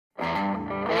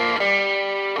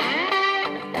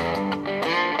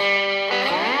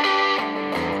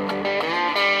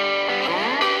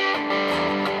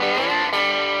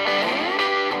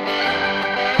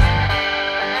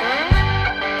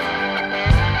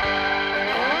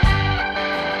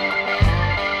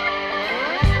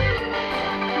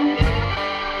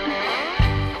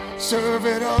serve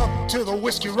it up till the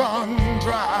whiskey run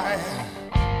dry.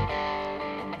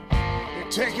 You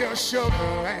take your sugar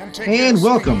and take And your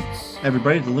welcome, sweets.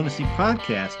 everybody, to the Lunacy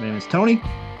Podcast. My name is Tony.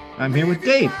 I'm here with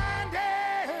Dave.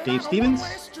 Dave Stevens.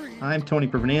 I'm Tony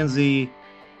Pervenanzi.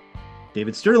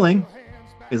 David Sterling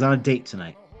is on a date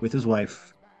tonight with his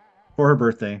wife for her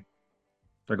birthday.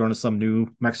 They're going to some new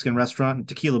Mexican restaurant and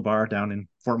tequila bar down in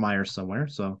Fort Myers somewhere.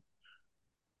 So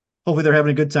hopefully they're having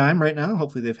a good time right now.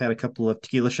 Hopefully they've had a couple of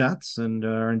tequila shots and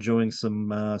are enjoying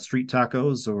some street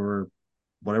tacos or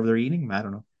whatever they're eating. I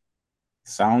don't know.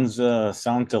 Sounds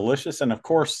delicious. And of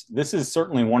course, this is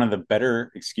certainly one of the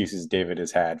better excuses David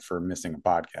has had for missing a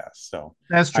podcast. So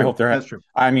That's true. I hope That's true.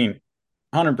 I mean,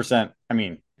 100%. I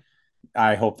mean,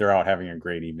 I hope they're out having a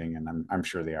great evening, and I'm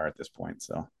sure they are at this point.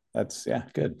 So that's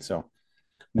good. So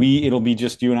it'll be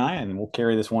just you and I, and we'll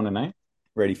carry this one tonight.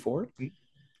 Ready for it?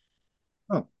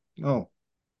 Oh,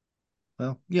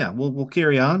 well, yeah, we'll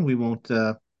carry on. We won't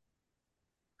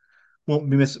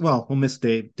miss. Well, we'll miss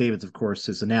David's, of course,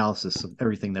 his analysis of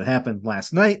everything that happened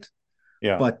last night.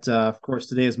 Yeah. But of course,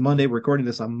 today is Monday. We're recording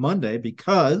this on Monday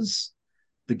because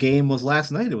the game was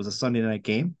last night. It was a Sunday night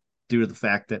game due to the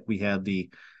fact that we had the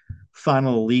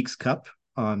final Leagues Cup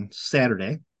on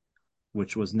Saturday,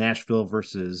 which was Nashville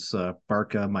versus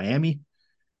Barca Miami,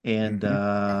 and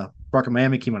Barca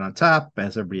Miami came out on top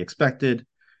as everybody expected.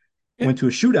 Went to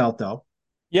a shootout though.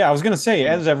 Yeah, I was going to say,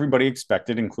 as everybody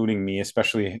expected, including me,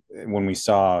 especially when we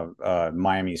saw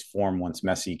Miami's form once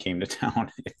Messi came to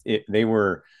town.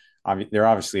 They're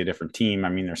obviously a different team. I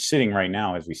mean, they're sitting right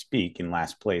now as we speak in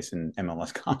last place in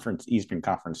MLS Eastern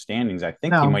Conference standings. I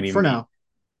think they might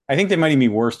even be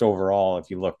worst overall if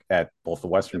you look at both the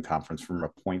Western Conference from a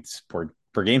points per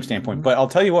game standpoint. Mm-hmm. But I'll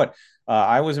tell you what,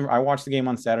 I watched the game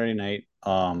on Saturday night.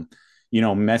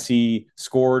 Messi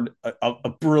scored a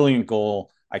brilliant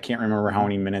goal. I can't remember how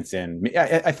many minutes in.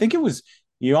 I think it was,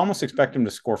 you almost expect him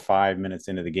to score 5 minutes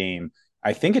into the game.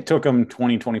 I think it took him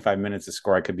 20, 25 minutes to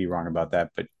score. I could be wrong about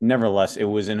that, but nevertheless, it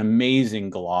was an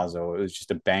amazing golazo. It was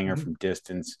just a banger from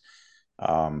distance.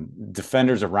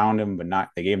 Defenders around him, but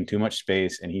they gave him too much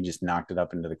space, and he just knocked it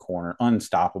up into the corner,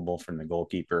 unstoppable from the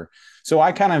goalkeeper. So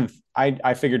I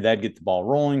figured that'd get the ball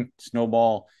rolling,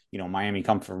 snowball. Miami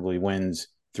comfortably wins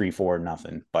 3-4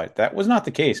 nothing, but that was not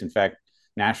the case. In fact,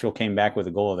 Nashville came back with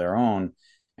a goal of their own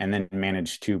and then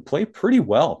managed to play pretty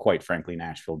well, quite frankly.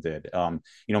 Nashville did.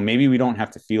 Maybe we don't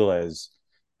have to feel as,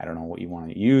 I don't know what you want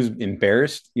to use,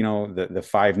 embarrassed, the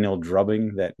 5-0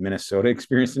 drubbing that Minnesota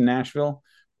experienced in Nashville.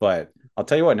 But I'll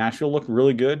tell you what, Nashville looked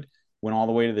really good, went all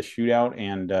the way to the shootout,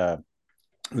 and it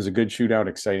was a good shootout,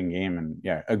 exciting game. And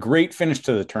a great finish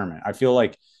to the tournament. I feel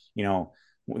like,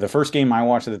 the first game I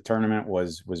watched of the tournament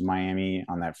was Miami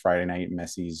on that Friday night,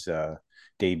 Messi's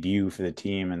debut for the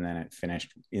team, and then it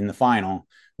finished in the final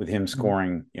with him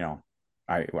scoring.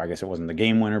 I guess it wasn't the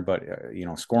game winner, but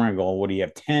scoring a goal. What do you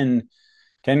have? 10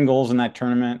 goals in that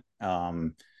tournament.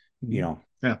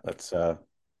 Let's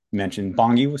mention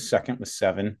Bongi was second with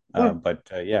 7.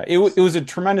 It was a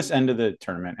tremendous end of the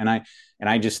tournament, and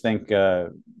I just think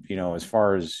as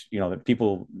far as the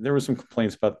people, there was some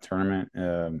complaints about the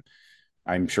tournament.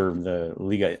 I'm sure the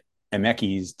Liga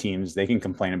MX teams, they can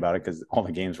complain about it because all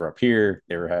the games were up here.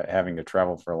 They were having to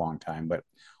travel for a long time. But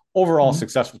overall,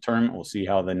 successful tournament. We'll see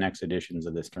how the next editions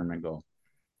of this tournament go.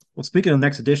 Well, speaking of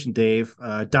next edition, Dave,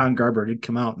 Don Garber did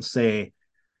come out and say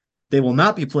they will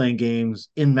not be playing games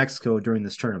in Mexico during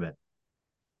this tournament.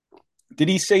 Did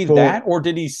he say that, or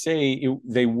did he say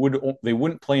they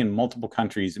wouldn't play in multiple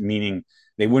countries, meaning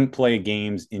they wouldn't play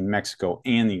games in Mexico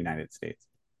and the United States?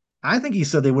 I think he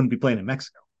said they wouldn't be playing in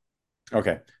Mexico.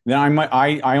 Okay. Then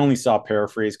I only saw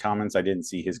paraphrase comments. I didn't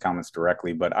see his comments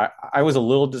directly, but I was a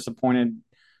little disappointed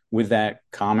with that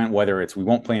comment, whether it's we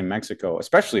won't play in Mexico,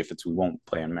 especially if it's we won't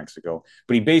play in Mexico.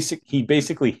 But he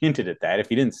basically hinted at that. If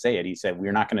he didn't say it, he said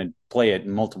we're not going to play it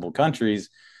in multiple countries.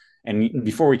 And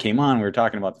before we came on, we were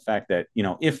talking about the fact that,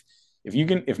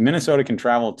 if Minnesota can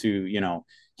travel to,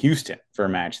 Houston for a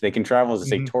match, they can travel to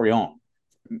say Torreon,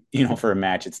 for a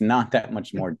match. It's not that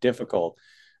much more difficult.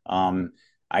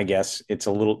 I guess it's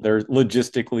a little there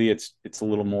logistically. It's a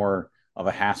little more of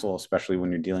a hassle, especially when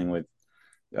you're dealing with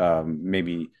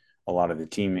maybe a lot of the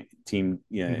team.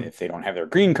 If they don't have their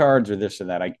green cards or this or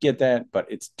that, I get that, but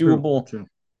it's doable. True.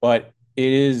 But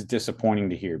it is disappointing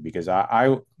to hear because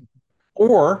and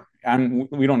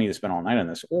we don't need to spend all night on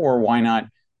this. Or why not?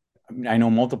 I know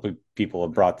multiple people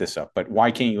have brought this up, but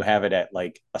why can't you have it at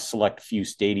like a select few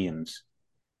stadiums?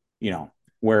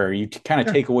 Where you kind of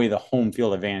take away the home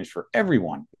field advantage for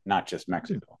everyone, not just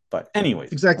Mexico. But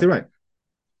anyways. Exactly right.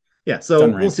 Yeah, so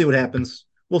we'll see what happens.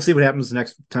 We'll see what happens the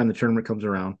next time the tournament comes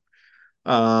around.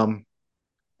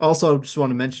 Also, just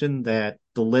want to mention that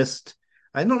the list,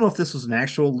 I don't know if this was an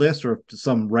actual list or if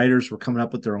some writers were coming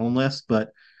up with their own list,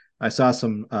 but I saw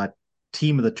some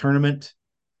team of the tournament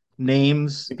I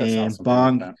names, think I saw and something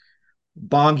like that.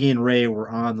 Bongi and Ray were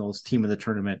on those team of the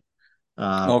tournament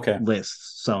Okay.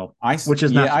 lists. So, which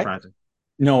is not Yeah, surprising.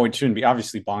 no, it shouldn't be.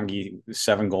 Obviously, Bongi,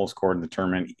 7 goals scored in the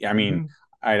tournament. I mean, Mhm.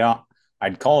 I don't.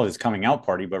 I'd call it his coming out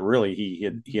party, but really, he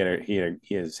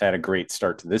has had a great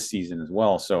start to this season as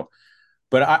well. So,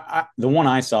 but the one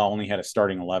I saw only had a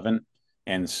starting 11,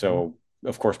 and Mhm. so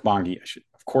of course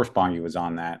Bongi was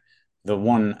on that. That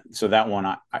one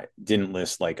I didn't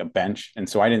list like a bench, and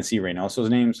so I didn't see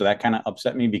Reynoso's name, so that kind of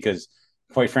upset me because,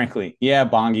 quite frankly, yeah,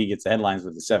 Bongi gets the headlines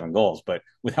with the 7 goals, but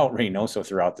without Reynoso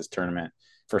throughout this tournament,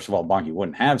 first of all, Bongi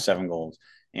wouldn't have 7 goals,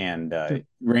 and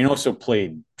Reynoso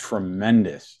played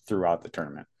tremendous throughout the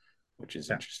tournament, which is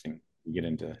Yeah. interesting. We get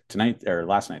into tonight or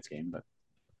last night's game, but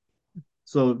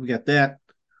So we got that.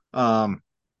 Um,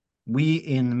 we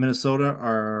in Minnesota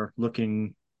are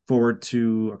looking forward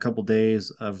to a couple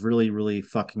days of really, really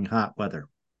fucking hot weather.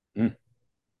 mm,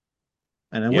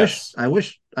 And yes. I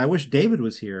wish David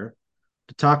was here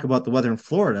to talk about the weather in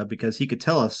Florida because he could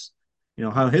tell us,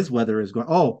 how his weather is going.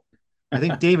 Oh, I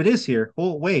think David is here.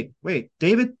 Oh, wait,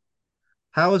 David,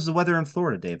 how is the weather in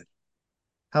Florida, David?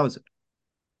 How is it?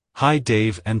 Hi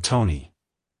Dave and Tony.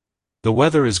 The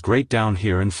weather is great down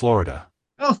here in Florida.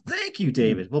 Oh, thank you, Mm,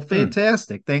 David. Well, mm,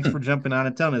 fantastic. Thanks for mm. jumping on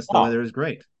and telling us the Wow. weather is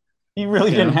great. He really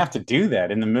You didn't know, have to do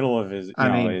that in the middle of his, I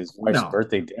mean, his wife's no,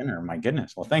 birthday dinner. My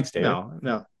goodness. Well, thanks, David.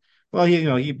 no. Well,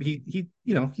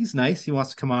 he's nice. He wants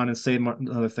to come on and say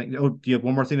another thing. Oh, do you have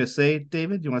one more thing to say,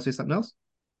 David? Do you want to say something else?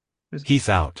 Heath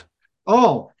out.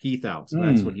 Oh, Heath out. So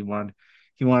that's what Mm. he wanted.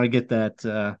 He wanted to get that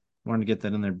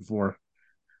in there before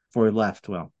he left.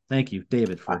 Well, thank you,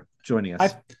 David, I, for joining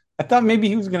us. I I thought maybe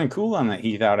he was going to cool on that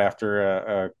Heath out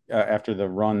after the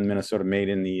run Minnesota made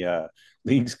in the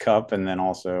League's Cup and then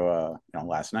also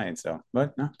last night. So,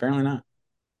 but no, apparently not.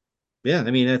 Yeah,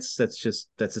 I mean that's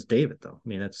just David though. I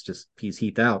mean that's just he's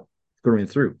Heath out through and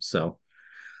through. So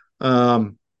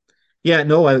um yeah,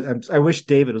 no, I wish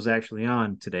David was actually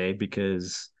on today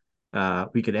because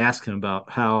we could ask him about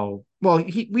how well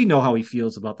we know how he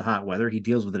feels about the hot weather. He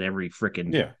deals with it every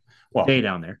freaking Yeah. Well, day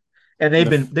down there. And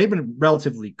the they've been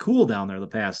relatively cool down there the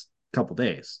past couple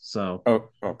days. So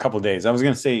a couple of days. I was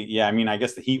going to say, yeah. I mean, I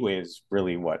guess the heat wave is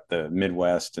really what the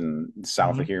Midwest and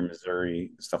south of mhm. here,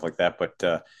 Missouri, stuff like that.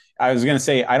 But I was going to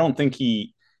say, I don't think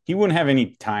he wouldn't have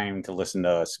any time to listen to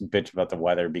us bitch about the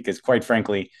weather because, quite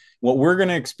frankly, what we're going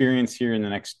to experience here in the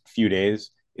next few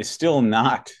days is still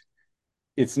not.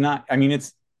 It's not. I mean,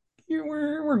 it's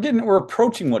we're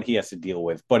approaching what he has to deal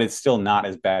with, but it's still not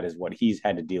as bad as what he's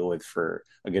had to deal with for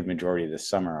a good majority of this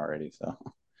summer already. So,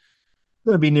 It's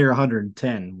gonna be near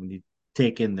 110 when you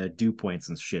take in the dew points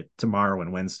and shit tomorrow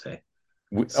and Wednesday.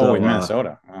 in So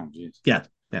Minnesota, oh geez. yeah,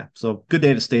 yeah. So good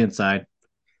day to stay inside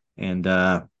and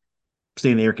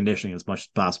stay in the air conditioning as much as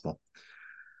possible.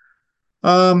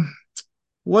 Um,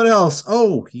 what else?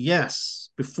 Oh, yes.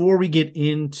 Before we get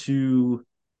into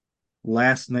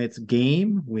last night's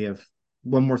game, we have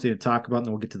one more thing to talk about, and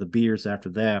then we'll get to the beers after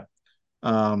that.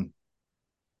 Um,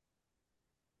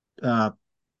 uh,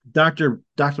 Dr.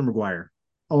 McGuire,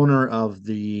 owner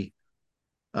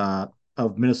uh,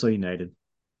 of Minnesota United,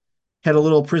 had a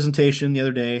little presentation the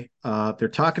other day. They're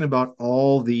talking about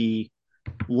all the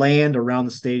land around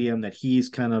the stadium that he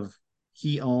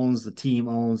owns, the team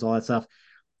owns, all that stuff.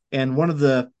 And one of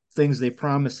the things they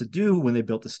promised to do when they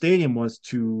built the stadium was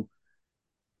to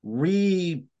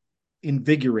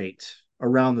reinvigorate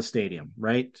around the stadium,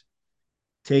 right?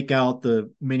 Take out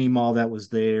the mini mall that was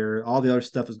there, all the other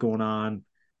stuff is going on,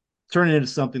 turn it into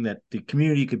something that the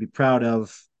community could be proud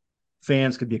of,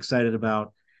 fans could be excited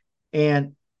about.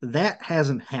 And that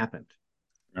hasn't happened.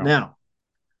 No. Now,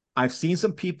 I've seen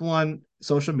some people on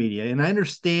social media, and I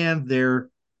understand their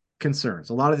concerns.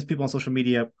 A lot of these people on social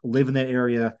media live in that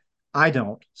area. I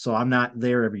don't, so I'm not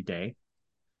there every day.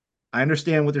 I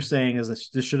understand what they're saying is that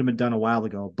this should have been done a while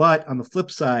ago. But on the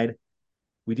flip side,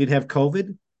 we did have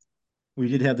COVID. We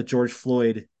did have the George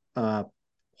Floyd uh,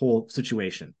 whole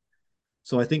situation.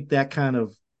 So I think that kind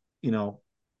of, you know,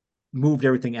 moved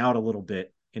everything out a little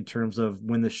bit in terms of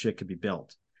when this shit could be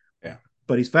built. Yeah.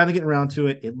 But he's finally getting around to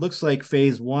it. It looks like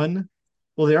phase one.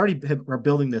 Well, they already are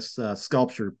building this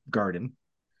sculpture garden,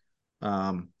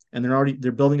 and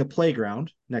they're building a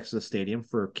playground next to the stadium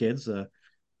for kids,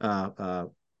 uh,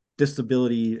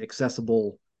 disability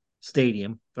accessible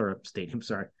stadium,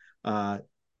 sorry,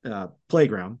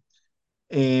 playground.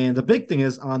 And the big thing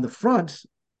is on the front,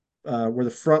 where the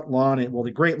front lawn,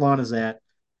 the great lawn is at.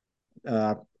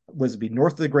 Uh, was be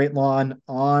north of the Great Lawn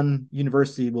on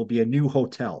University will be a new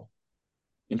hotel.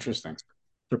 Interesting.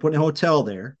 They're putting a hotel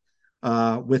there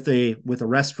with a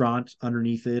restaurant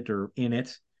underneath it or in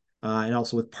it, and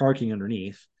also with parking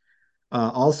underneath.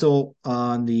 Also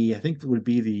on the I think it would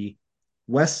be the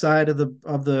west side of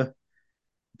the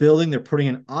building, they're putting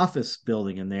an office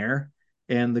building in there,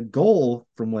 and the goal,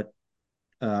 from what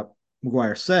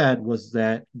McGuire said, was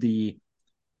that the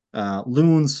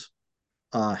Loons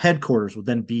headquarters would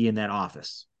then be in that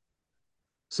office.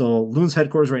 So Loons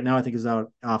headquarters right now, I think, is out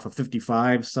off of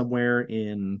 55 somewhere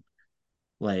in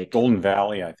like Golden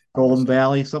Valley, I think. Golden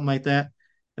Valley, something like that.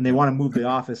 And they Yeah. want to move the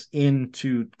office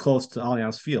into close to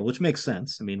Allianz Field, which makes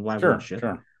sense. I mean, why wouldn't you?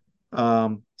 Sure.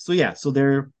 So yeah,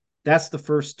 that's the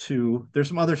first two. There's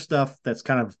some other stuff that's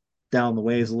kind of down the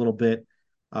ways a little bit,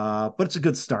 but it's a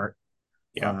good start.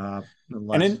 Yeah.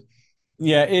 Nonetheless.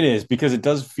 Yeah, it is, because it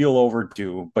does feel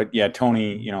overdue. But yeah,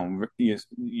 Tony,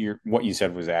 what you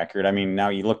said was accurate. I mean, now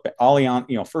you look at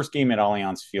Allianz, first game at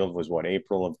Allianz Field was what,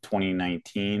 April of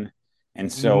 2019.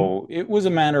 And so it was a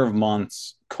matter of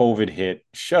months. COVID hit,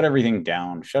 shut everything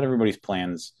down, shut everybody's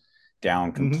plans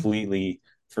down completely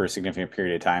for a significant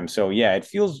period of time. So yeah, it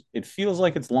feels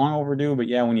like it's long overdue. But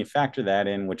yeah, when you factor that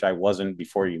in, which I wasn't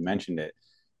before you mentioned it,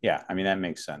 yeah, I mean, that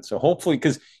makes sense. So hopefully,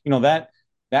 because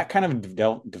that kind of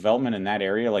development in that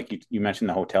area, like you mentioned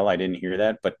the hotel, I didn't hear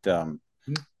that, but that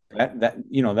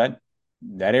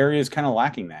area is kind of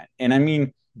lacking that. And I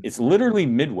mean, it's literally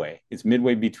midway. It's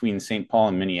midway between St. Paul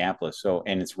and Minneapolis. So,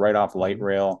 and it's right off light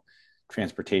rail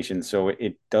transportation. So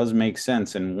it does make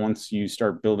sense. And once you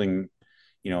start building,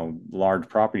 large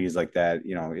properties like that,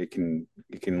 it can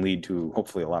lead to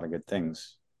hopefully a lot of good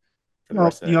things for the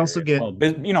rest of that you also area.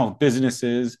 get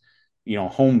Businesses,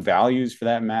 home values for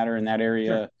that matter in that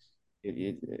area.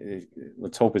 Sure.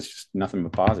 Let's hope it's just nothing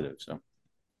but positive. So,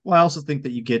 well, I also think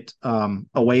that you get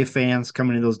away fans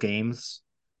coming to those games.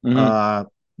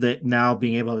 That now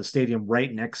being able to have a stadium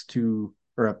right next to,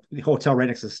 or a hotel right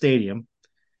next to the stadium,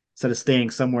 instead of staying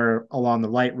somewhere along the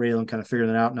light rail and kind of figuring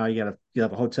it out. Now you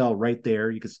have a hotel right there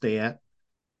you could stay at.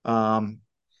 And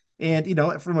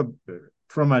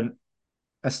from an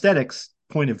aesthetics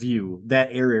point of view, that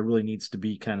area really needs to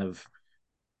be kind of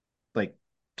like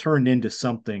turned into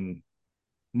something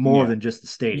more than just the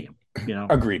stadium.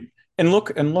 Agreed. And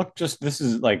look, just this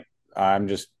is like, I'm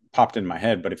just popped in my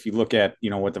head, but if you look at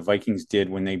what the Vikings did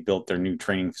when they built their new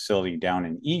training facility down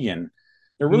in Egan,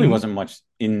 there really wasn't much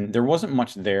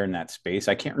there in that space.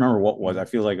 I can't remember what was. I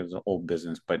feel like it was an old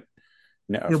business, but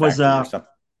it was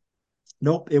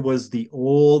nope, it was the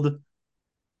old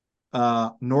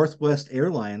Northwest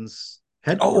Airlines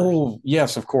headquarters. Oh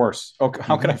yes, of course. Okay,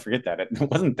 how could I forget that?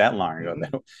 It wasn't that long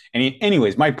ago.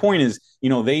 Anyways, my point is,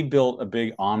 they built a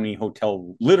big Omni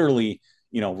hotel, literally,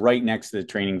 right next to the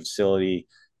training facility.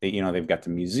 They've got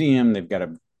the museum, they've got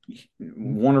a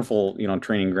wonderful,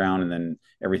 training ground, and then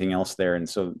everything else there. And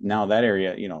so now that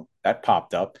area, that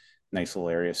popped up, nice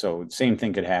little area. So same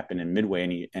thing could happen in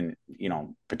Midway, and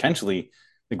potentially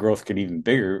the growth could even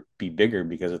be bigger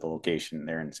because of the location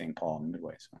there in St. Paul and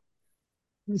Midway.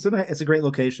 So it's a great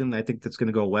location. I think that's going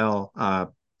to go well.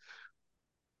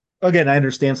 Again, I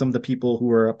understand some of the people who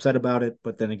are upset about it,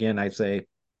 but then again, I say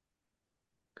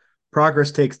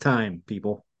progress takes time,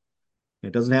 people.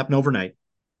 It doesn't happen overnight,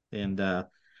 and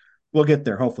we'll get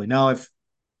there hopefully. Now, if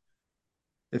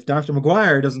Dr.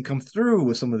 McGuire doesn't come through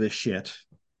with some of this shit,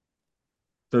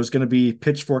 there's going to be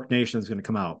Pitchfork Nation is going to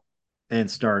come out and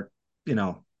start,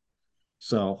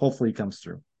 so hopefully he comes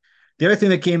through. The other thing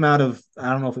that came out of,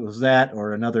 I don't know if it was that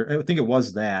or another, I think it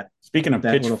was that. Speaking of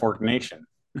Pitchfork Nation.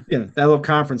 Yeah, that little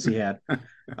conference he had.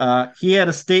 He had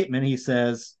a statement. He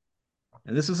says,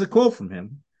 and this is a quote from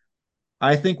him,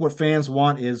 "I think what fans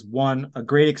want is, one, a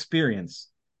great experience.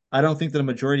 I don't think that a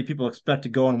majority of people expect to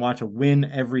go and watch a win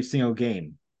every single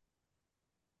game."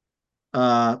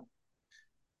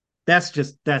 That's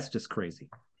just crazy.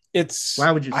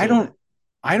 Why would you say that?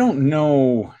 I don't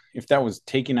know if that was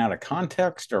taken out of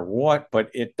context or what,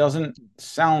 but it doesn't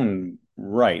sound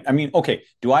right. I mean, okay,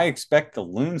 do I expect the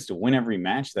Loons to win every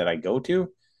match that I go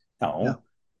to? No.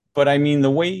 But I mean,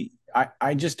 the way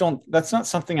I just don't, that's not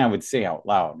something I would say out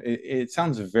loud. It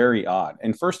sounds very odd.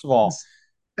 And first of all,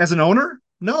 as an owner,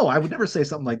 no, I would never say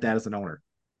something like that as an owner.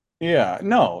 Yeah,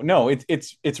 no,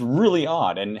 it's really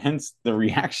odd, and hence the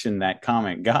reaction that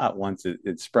comment got once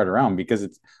it spread around,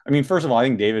 because first of all, I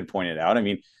think David pointed out,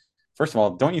 first of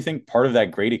all, don't you think part of that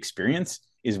great experience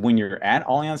is when you're at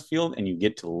Allianz Field and you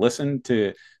get to listen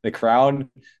to the crowd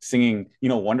singing,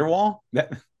 Wonderwall?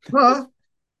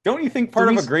 Don't you think part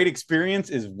of a great experience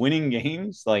is winning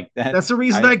games like that? That's the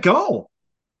reason I go.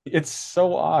 It's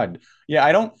so odd. Yeah,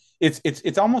 I don't.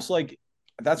 it's almost like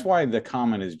that's why the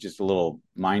comment is just a little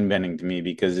mind bending to me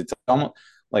because it's almost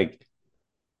like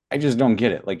I just don't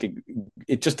get it. Like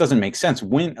it just doesn't make sense.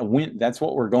 Win. That's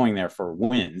what we're going there for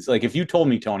wins. Like if you told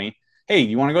me, Tony, hey,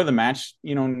 you want to go to the match?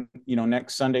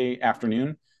 Next Sunday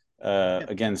afternoon Yeah.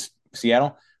 against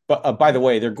Seattle. But by the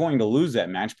way, they're going to lose that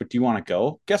match. But do you want to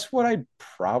go? Guess what? I'd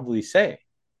probably say.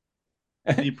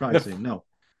 You probably say no,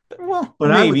 Well, but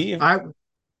maybe.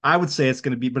 I would say it's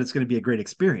going to be, but it's going to be a great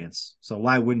experience. So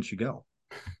why wouldn't you go?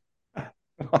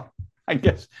 Well, I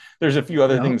guess there's a few You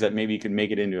other know, things that maybe could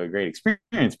make it into a great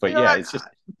experience. But you know, yeah, it's just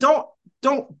don't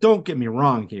don't get me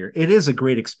wrong here. It is a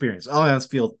great experience. Allianz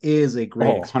Field is a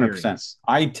great 100%. experience.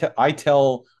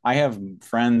 I have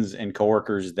friends and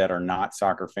coworkers that are not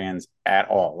soccer fans at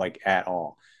all, like at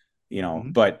all,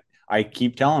 Mhm. but I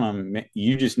keep telling them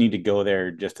you just need to go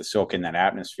there just to soak in that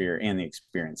atmosphere and the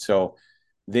experience. So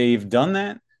they've done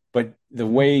that, but the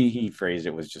Mhm. way he phrased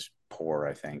it was just poor,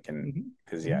 I think. And Mhm.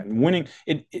 because yeah, Mhm. winning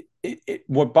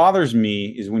what bothers me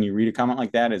is when you read a comment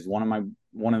like that is one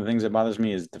of the things that bothers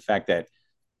me is the fact that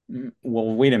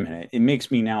well, wait a minute. It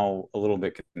makes me now a little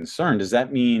bit concerned. Does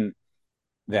that mean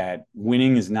that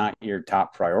winning is not your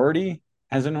top priority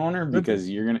as an owner? Could be. Because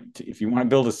if you want to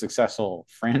build a successful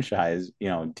franchise,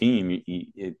 team,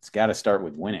 it's got to start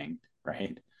with winning,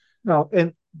 right? No,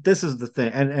 and this is the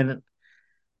thing, and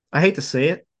I hate to say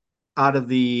it, out of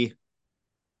the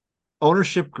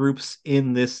ownership groups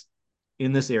in this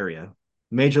area,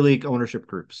 major league ownership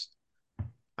groups,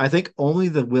 I think only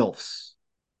the Wilfs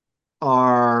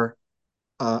are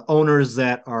owners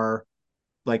that are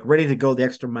like ready to go the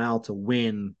extra mile to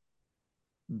win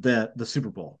the Super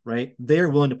Bowl, right? They're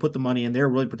willing to put the money in, they're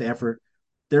willing to put the effort,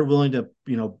 they're willing to,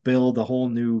 build a whole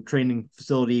new training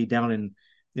facility down in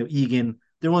Egan.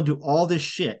 They're willing to do all this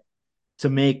shit to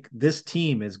make this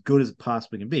team as good as it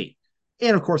possibly can be.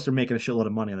 And of course, they're making a shitload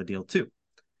of money on the deal too.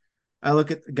 I look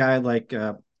at a guy like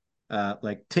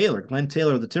Taylor, Glenn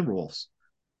Taylor of the Timberwolves.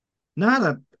 Not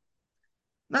a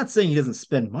Not saying he doesn't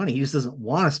spend money. He just doesn't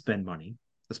want to spend money,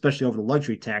 especially over the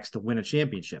luxury tax to win a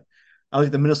championship. I look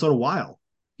at the Minnesota Wild.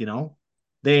 You know,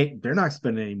 they're not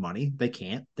spending any money. They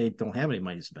can't. They don't have any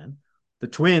money to spend. The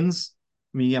Twins.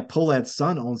 I mean, yeah, Polad's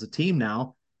son owns the team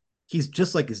now. He's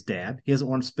just like his dad. He doesn't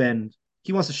want to spend.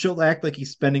 He wants to act like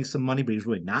he's spending some money, but he's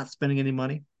really not spending any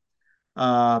money.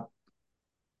 Uh,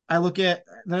 I look at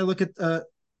the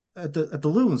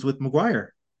Loons with McGuire,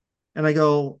 and I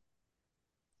go,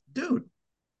 dude,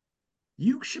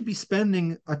 you should be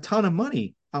spending a ton of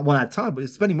money. Well, not a ton, but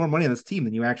spending more money on this team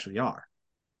than you actually are,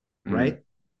 Mm, right?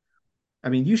 I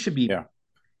mean, you should be. yeah.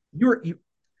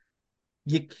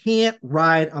 You can't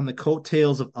ride on the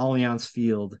coattails of Allianz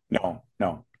Field No,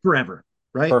 no. forever,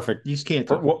 right? Perfect. You just can't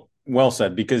do it. Well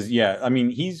said. Because yeah, I mean,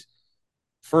 he's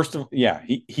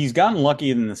gotten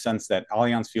lucky in the sense that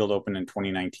Allianz Field opened in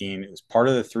 2019. It was part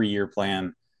of the 3-year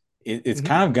plan. It's Mhm.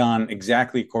 kind of gone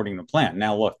exactly according to plan.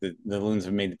 Now, look, the Loons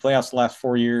have made the playoffs the last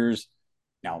 4 years.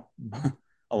 Now, Mhm.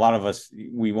 a lot of us,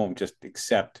 we won't just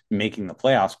accept making the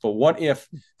playoffs, but what if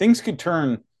things could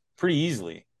turn pretty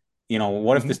easily?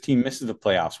 What if this Mhm. team misses the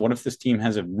playoffs? What if this team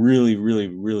has a really, really,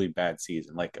 really bad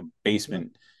season, like a Yeah.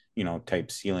 basement,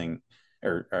 type ceiling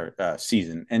or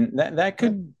season? And that Right.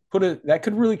 could that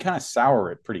could really kind of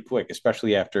sour it pretty quick,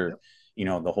 especially after,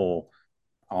 Yep. the whole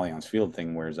Allianz Field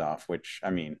thing wears off, which I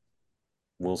mean,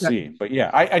 we'll Yeah. see. But yeah,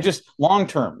 I just long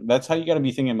term, that's how you got to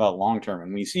be thinking about long term.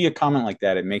 And when you see a comment like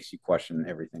that, it makes you question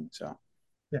everything. So,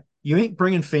 Yeah. You ain't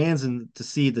bringing fans in to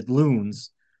see the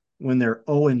Loons when they're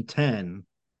 0-10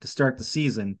 to start the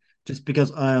season just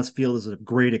because Allianz Field is a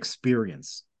great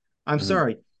experience. I'm mhm.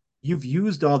 sorry. You've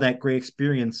used all that great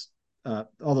experience, all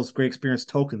those great experience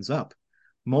tokens up.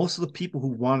 Most of the people who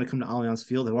want to come to Allianz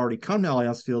Field have already come to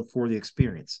Allianz Field for the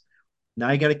experience.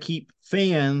 Now you got to keep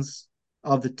fans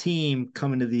of the team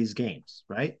coming to these games,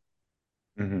 right?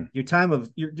 Mhm. Your time of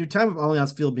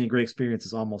Allianz Field being a great experience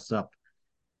is almost up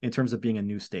in terms of being a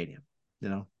new stadium.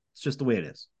 It's just the way it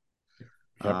is.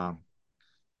 Yep. Um,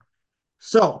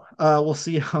 so we'll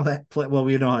see how that play. Well,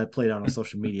 we know how it played out on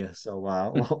social media, so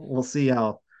we'll see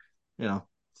how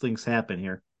things happen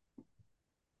here.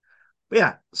 But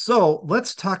yeah, so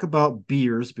let's talk about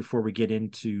beers before we get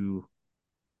into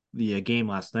the game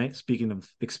last night. Speaking of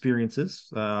experiences,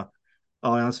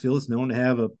 Allianz Field is known to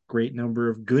have a great number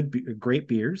of great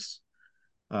beers,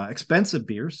 expensive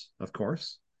beers, of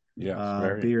course, Yes, uh,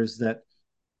 very. beers that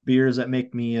beers that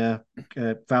make me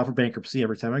file for bankruptcy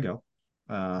every time I go.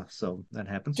 So that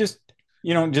happens. Just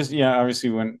just yeah, obviously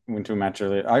went to a match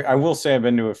earlier. I will say I've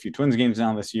been to a few Twins games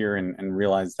now this year and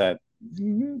realized that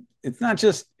it's not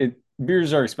just it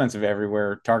beers are expensive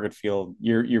everywhere. Target Field,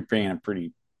 you're paying a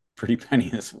pretty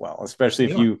penny as well, especially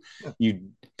if you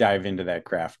dive into that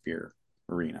craft beer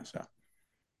arena. So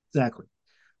Exactly.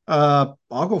 I'll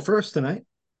go first tonight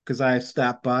because I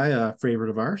stopped by a favorite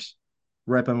of ours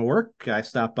right by my work. I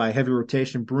stopped by Heavy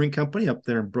Rotation Brewing Company up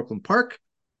there in Brooklyn Park,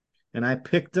 and I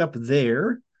picked up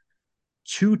their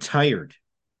Too Tired,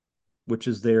 which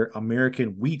is their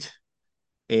American wheat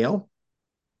ale.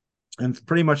 And it's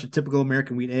pretty much a typical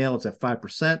American wheat ale. It's at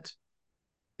 5%.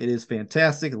 It is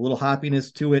fantastic. A little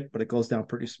hoppiness to it, but it goes down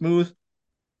pretty smooth.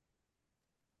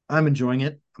 I'm enjoying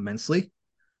it immensely.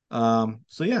 So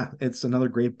yeah, it's another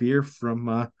great beer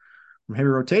from Heavy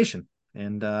Rotation.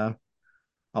 And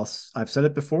I've said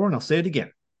it before and I'll say it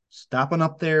again. Stopping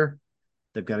up there.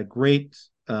 They've got a great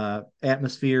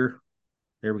atmosphere.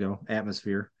 There we go.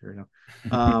 Atmosphere. There we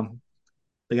go.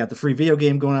 They got the free video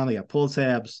game going on. They got pull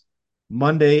tabs.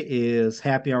 Monday is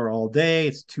happy hour all day.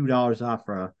 It's $2 off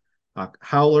for a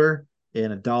howler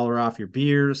and $1 off your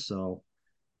beers. So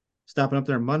stopping up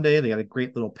there on Monday, they got a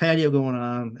great little patio going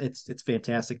on. It's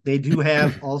fantastic. They do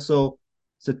have also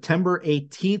September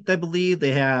 18th, I believe,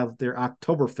 they have their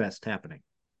Oktoberfest happening.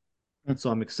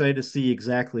 So I'm excited to see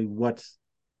exactly what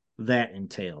that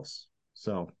entails.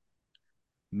 So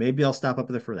maybe I'll stop up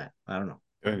there for that. I don't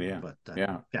know. yeah, but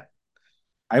yeah.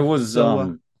 I was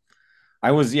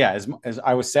as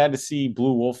I was sad to see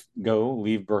Blue Wolf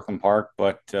leave Brooklyn Park,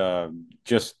 but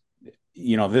just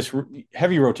this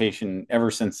Heavy Rotation, ever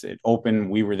since it opened,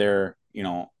 we were there,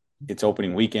 its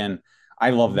opening weekend.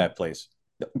 I love that place.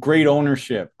 Great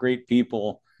ownership, great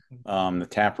people. The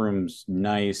tap room's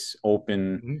nice,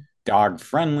 open, dog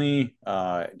friendly.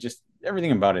 Just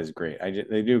everything about it is great.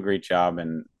 They do a great job,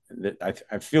 and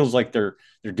I feels like they're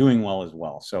doing well as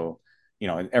well. So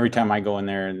every time I go in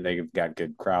there, they've got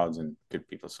good crowds and good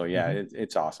people. So yeah,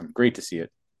 it's awesome. Great to see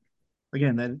it.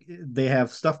 Again, then they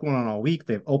have stuff going on all week.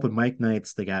 They have open mic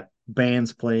nights. They got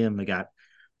bands playing. They got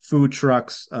food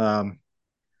trucks.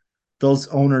 Those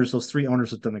three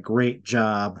owners have done a great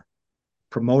job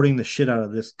promoting the shit out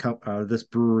of this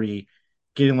brewery,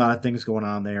 getting a lot of things going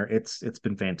on there. It's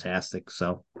been fantastic.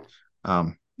 So,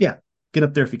 yeah, get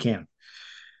up there if you can.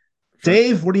 Sure.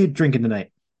 Dave, what are you drinking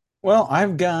tonight? Well,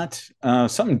 I've got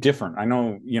something different. I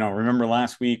know, remember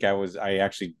last week I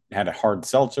actually had a hard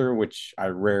seltzer, which I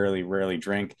rarely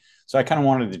drink. So I kind of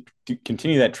wanted to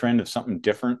continue that trend of something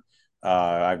different.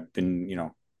 I've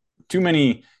been, too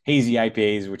many hazy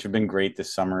IPAs, which have been great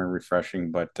this summer, refreshing.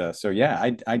 But so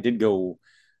yeah, I did go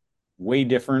way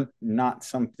different. Not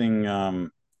something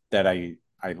that I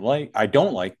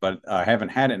don't like, but I haven't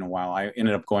had it in a while. I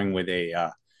ended up going with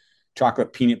a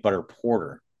chocolate peanut butter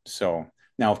porter. So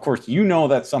now, of course,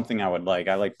 that's something I would like.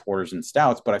 I like porters and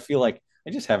stouts, but I feel like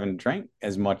I just haven't drank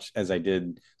as much as I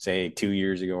did, say, 2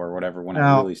 years ago or whatever when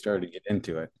I really started to get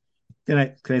into it.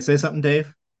 Can I say something,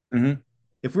 Dave? Mm-hmm.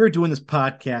 If we were doing this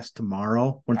podcast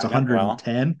tomorrow when it's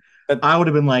 110, I would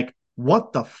have been like,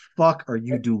 what the fuck are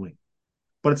you doing?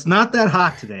 But it's not that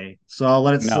hot today, so I'll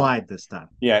let it slide this time.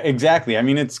 Yeah, exactly. I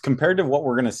mean, it's compared to what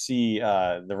we're going to see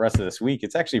the rest of this week.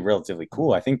 It's actually relatively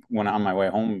cool. I think when on my way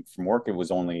home from work, it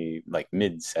was only like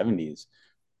mid 70s.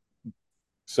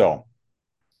 So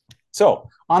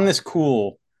on this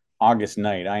cool August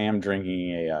night, I am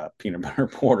drinking a peanut butter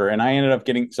porter, and I ended up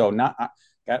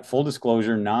got full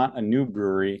disclosure, not a new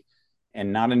brewery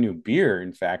and not a new beer.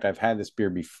 In fact, I've had this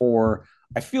beer before.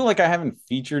 I feel like I haven't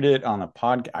featured it on a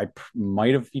podcast. I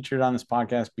might have featured it on this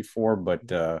podcast before, but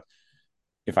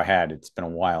if I had, it's been a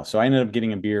while. So I ended up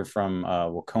getting a beer from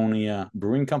Waconia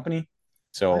Brewing Company.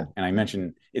 So, and I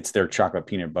mentioned it's their chocolate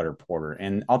peanut butter porter.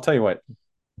 And I'll tell you what,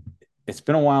 it's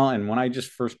been a while. And when I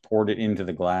just first poured it into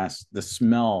the glass, the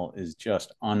smell is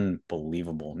just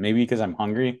unbelievable. Maybe because I'm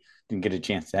hungry, didn't get a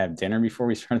chance to have dinner before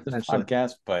we started this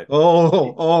podcast. But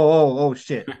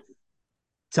shit.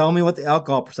 Tell me what the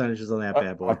alcohol percentage is on that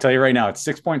bad boy. I'll tell you right now, it's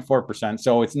 6.4%.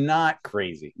 So it's not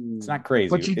crazy. It's not crazy.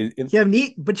 But you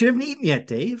haven't eaten yet,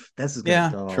 Dave. That's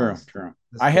true.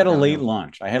 I had a late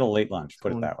lunch.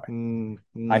 Put it that way.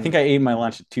 I think I ate my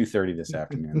lunch at 2:30 this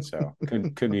afternoon. So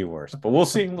could be worse. But we'll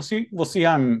see. We'll see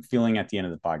how I'm feeling at the end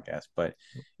of the podcast. But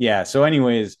yeah. So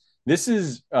anyways, this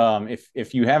is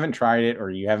if you haven't tried it or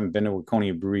you haven't been to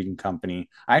Waconia Brewing Company,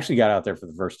 I actually got out there for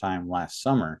the first time last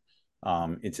summer.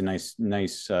 It's a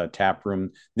nice tap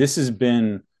room. This has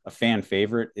been a fan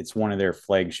favorite. It's one of their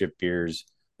flagship beers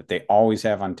that they always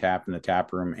have on tap in the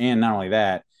tap room. And not only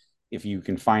that, if you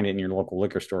can find it in your local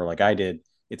liquor store like I did,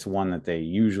 it's one that they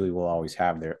usually will always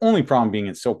have there. Only problem being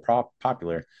it's so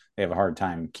popular, they have a hard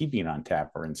time keeping it on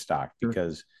tap or in stock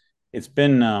because it's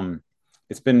been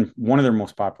one of their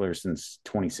most popular since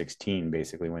 2016,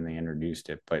 basically when they introduced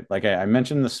it. But like I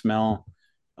mentioned, the smell,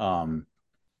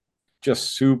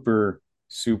 just super,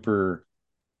 super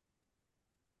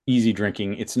easy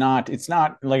drinking. It's not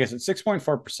like I said,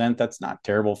 6.4%. That's not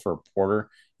terrible for a porter.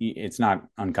 It's not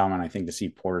uncommon, I think, to see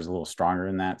porters a little stronger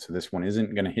than that. So this one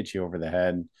isn't going to hit you over the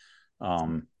head.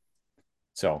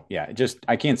 So yeah,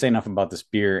 I can't say enough about this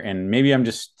beer, and maybe I'm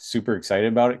just super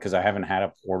excited about it because I haven't had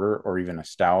a porter or even a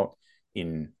stout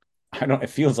in, it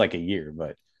feels like a year,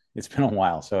 but it's been a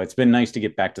while. So it's been nice to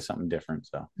get back to something different.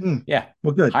 So yeah,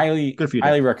 well, good for you,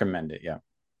 highly recommend it. Yeah.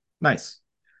 Nice.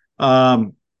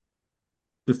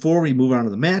 Before we move on to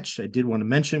the match, I did want to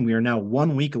mention we are now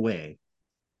 1 week away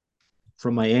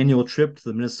from my annual trip to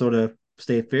the Minnesota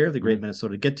State Fair, the Great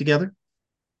Minnesota Get Together.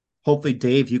 Hopefully,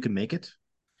 Dave, you can make it.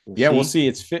 We'll see.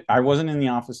 It's fit. I wasn't in the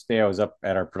office today. I was up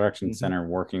at our production center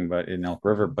working, but in Elk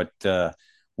River. But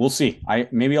we'll see.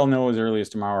 Maybe I'll know as early as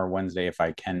tomorrow or Wednesday if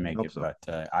I can make it. So.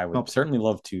 But I would certainly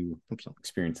love to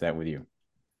experience that with you.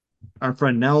 Our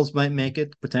friend Nels might make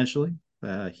it potentially.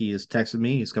 He has texted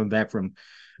me. He's coming back from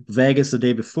Vegas the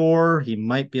day before. He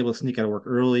might be able to sneak out of work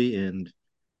early and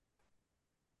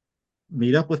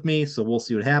meet up with me. So we'll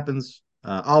see what happens.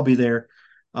 I'll be there.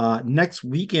 Next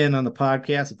weekend on the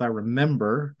podcast, if I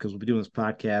remember, because we'll be doing this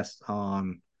podcast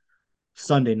on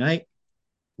Sunday night,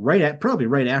 probably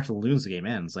right after the Loons game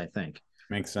ends, I think.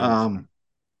 Makes sense.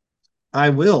 I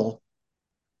will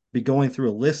be going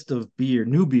through a list of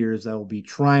new beers I will be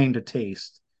trying to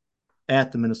taste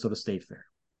at the Minnesota State Fair.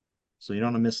 So you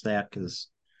don't want to miss that because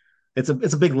it's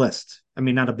a big list. I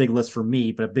mean, not a big list for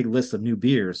me, but a big list of new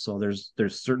beers. So there's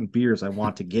certain beers I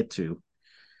want to get to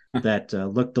that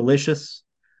look delicious.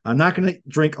 I'm not going to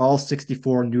drink all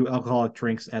 64 new alcoholic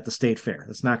drinks at the State Fair.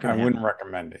 That's not going to happen. I wouldn't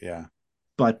recommend it. Yeah.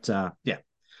 But yeah.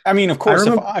 I mean, of course,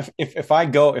 if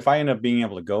I end up being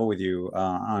able to go with you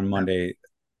on Monday,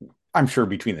 I'm sure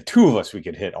between the two of us, we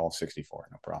could hit all 64.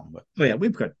 No problem. But yeah, we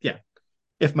could. Yeah.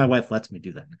 If my wife lets me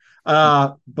do that.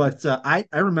 But I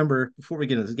remember, before we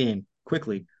get into this game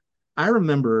quickly, I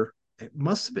remember it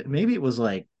must have been, maybe it was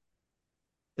like,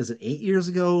 is it 8 years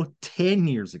ago, 10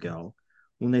 years ago,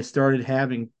 when they started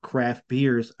having craft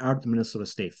beers out at the Minnesota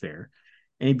State Fair.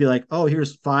 And he'd be like, oh,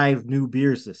 here's 5 new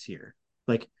beers this year.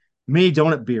 Like mini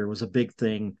donut beer was a big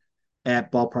thing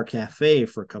at Ballpark Cafe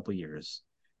for a couple of years.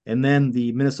 And then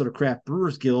the Minnesota Craft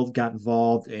Brewers Guild got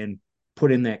involved and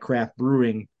put in that craft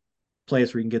brewing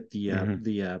place where you can get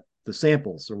the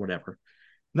samples or whatever.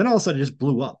 And then all of a sudden it just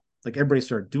blew up. Like everybody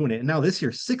started doing it. And now this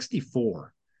year,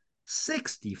 64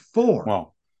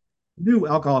 wow. new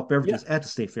alcoholic beverages at the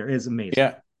State Fair is amazing.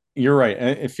 Yeah, you're right.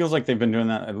 It feels like they've been doing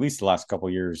that at least the last couple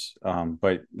of years.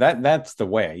 But that's the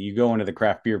way you go into the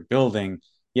craft beer building.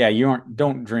 Yeah,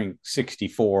 don't drink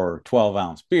 64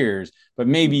 12-ounce beers, but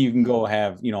maybe you can go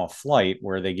have, a flight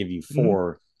where they give you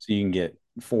 4, so you can get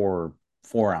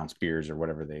 4-ounce beers or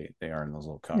whatever they are in those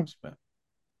little cups. But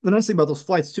the nice thing about those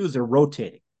flights too is they're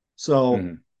rotating.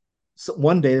 So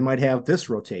one day they might have this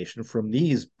rotation from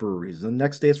these breweries, and the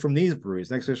next day it's from these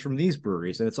breweries, next day it's from these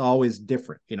breweries, and it's always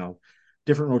different,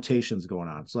 different rotations going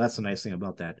on. So that's the nice thing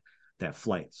about that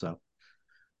flight. So,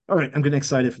 all right, I'm getting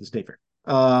excited for the State Fair.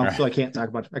 So I can't talk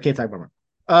about more.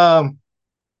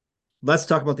 Let's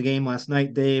talk about the game last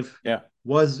night, Dave. Yeah,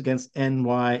 was against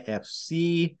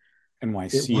NYFC.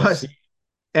 NYCFC.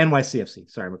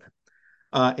 NYCFC. Sorry about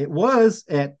that. It was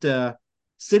at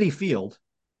Citi Field.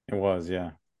 It was,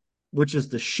 yeah. Which is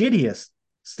the shittiest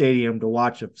stadium to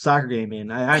watch a soccer game in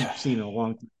I've seen in a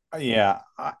long time. Yeah,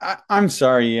 I'm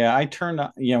sorry. Yeah, I turned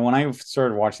on. Yeah, when I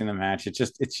started watching the match,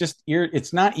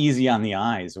 it's not easy on the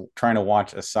eyes trying to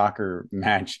watch a soccer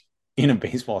match in a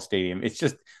baseball stadium. It's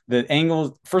just the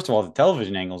angles. First of all, the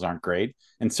television angles aren't great,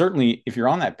 and certainly if you're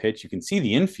on that pitch, you can see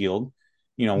the infield.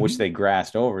 Which they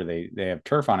grassed over. They have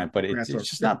turf on it, but it's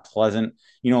just not pleasant.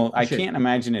 I can't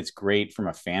imagine it's great from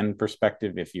a fan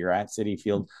perspective if you're at Citi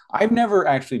Field. I've never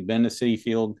actually been to Citi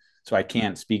Field, so I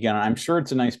can't speak on it. I'm sure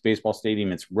it's a nice baseball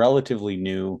stadium. It's relatively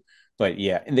new, but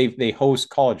yeah, they host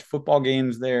college football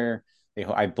games there.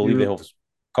 I believe they host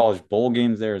college bowl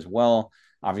games there as well.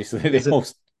 Obviously, they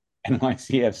host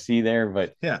NYCFC there,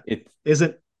 but yeah,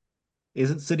 isn't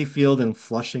Citi Field in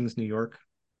Flushing's, New York?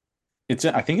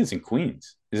 I think it's in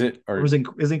Queens. Is it? Or is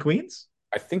it Queens?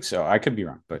 I think so. I could be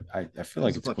wrong, but I feel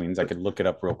like it's Queens. I could look it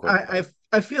up real quick.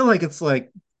 I feel like it's like,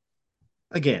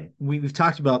 again, we've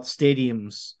talked about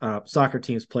stadiums, soccer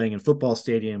teams playing in football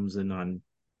stadiums and on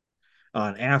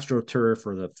AstroTurf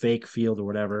or the fake field or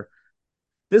whatever.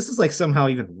 This is like somehow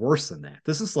even worse than that.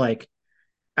 This is like,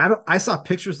 I saw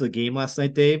pictures of the game last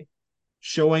night, Dave,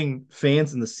 showing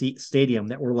fans in the stadium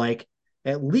that were like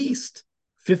at least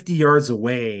 50 yards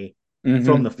away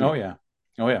from the field.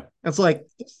 Oh yeah. It's like,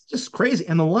 it's just crazy.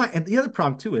 And the other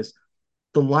problem too is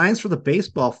the lines for the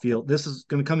baseball field, this is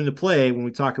going to come into play when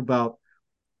we talk about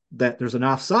that there's an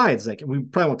offsides. Like we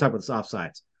probably won't talk about this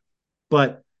offsides,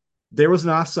 but there was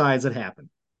an offsides that happened.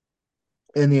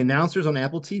 And the announcers on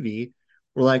Apple TV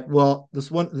were like, well,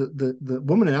 the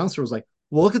woman announcer was like,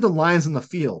 well, look at the lines in the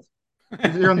field.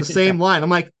 They're on the same line. I'm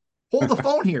like, hold the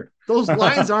phone here. Those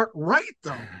lines aren't right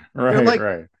though.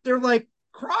 Right. They're like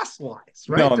cross lines,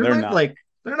 right? No, they're not. Like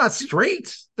they're not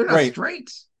straight. They're not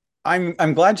straight.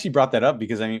 I'm glad she brought that up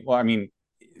because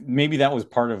maybe that was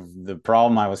part of the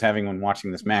problem I was having when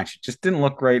watching this match. It just didn't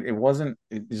look right. It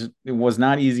was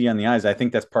not easy on the eyes. I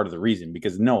think that's part of the reason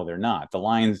because no, they're not. The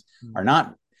lines are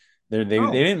not. They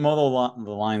didn't mow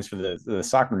the lines for the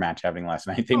soccer match happening last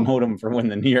night. They mowed them for when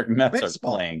the New York Mets are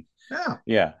playing.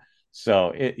 Yeah.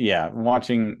 So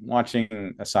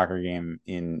watching a soccer game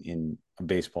in a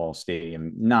baseball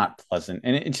stadium, not pleasant,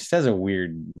 and it just has a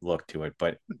weird look to it.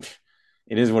 But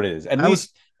it is what it is.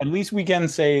 At least we can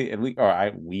say at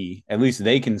least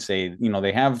they can say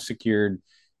they have secured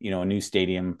a new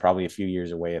stadium, probably a few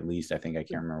years away at least. I think I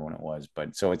can't remember when it was,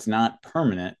 but so it's not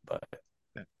permanent. But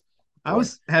I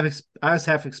was half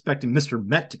expecting Mr.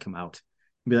 Met to come out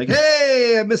and be like,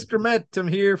 "Hey, Mr. Met, I'm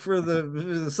here for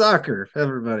the soccer,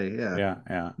 everybody."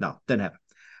 Yeah. No, didn't happen.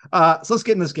 So let's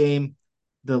get in this game.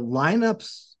 The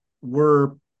lineups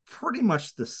were pretty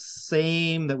much the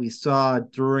same that we saw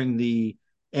during the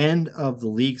end of the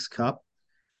League's Cup,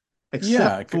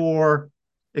 except for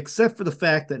the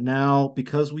fact that now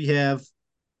because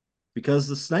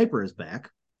the sniper is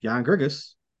back, Jan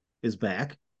Grigus is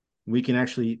back, we can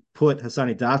actually put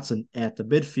Hassani Dotson at the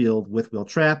midfield with Will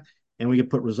Trapp, and we can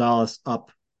put Rosales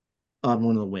up on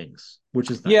one of the wings, which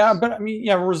is nice. Yeah, but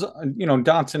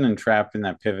Dotson and Trapp in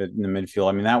that pivot in the midfield.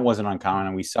 I mean, that wasn't uncommon,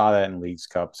 and we saw that in League's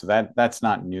Cup, so that's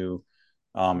not new.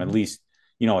 At least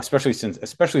especially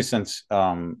since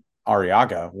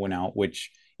Arriaga went out,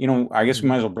 which I guess we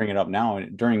might as well bring it up now.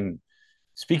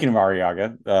 Speaking of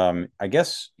Arriaga, I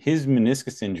guess his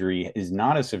meniscus injury is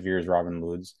not as severe as Robin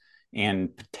Lod's,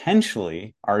 and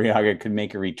potentially Arriaga could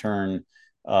make a return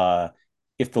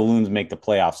if the Loons make the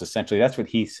playoffs. Essentially, that's what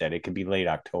he said. It could be late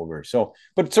October. So,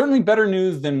 but certainly better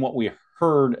news than what we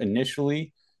heard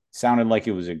initially. Sounded like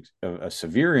it was a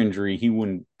severe injury. He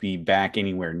wouldn't be back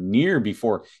anywhere near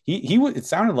before he would. It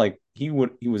sounded like he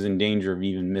was in danger of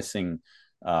even missing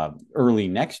early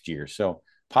next year. So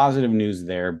positive news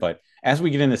there. But as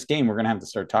we get in this game, we're going to have to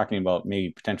start talking about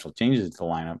maybe potential changes to the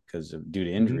lineup due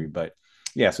to injury. Mm-hmm. But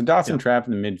yeah, so Dotson Trapp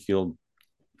in the midfield.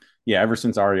 Yeah, ever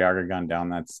since Arriaga gone down,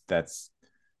 that's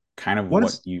kind of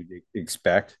what you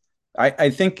expect. I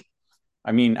think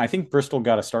Bristol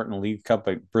got a start in the League Cup,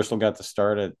 but Bristol got the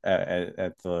start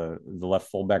at the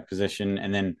left fullback position,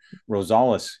 and then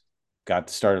Rosales got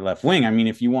to start at left wing. I mean,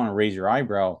 if you want to raise your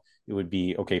eyebrow, it would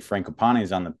be okay. Francopane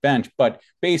is on the bench, but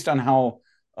based on how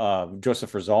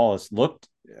Joseph Rosales looked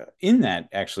in that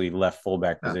actually left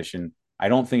fullback position, I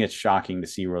don't think it's shocking to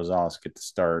see Rosales get to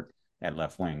start at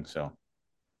left wing. So.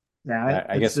 Yeah,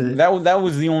 I guess that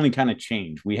was the only kind of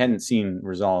change. We hadn't seen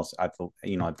Rosales at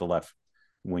the left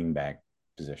wing back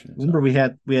position. Remember, we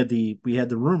had the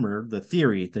rumor, the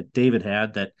theory that David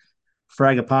had that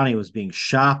Fragapane was being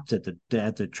shopped at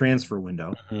the transfer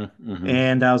window,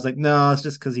 and I was like, no, it's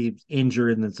just because he's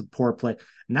injured and it's a poor play.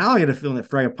 Now I get a feeling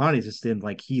that Fragapane is just in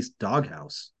like he's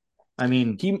doghouse. I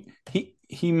mean,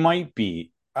 he might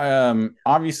be.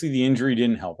 Obviously, the injury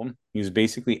didn't help him. He was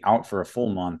basically out for a full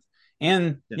month.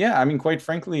 And I mean, quite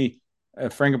frankly,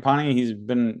 Frangipane, he's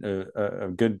been a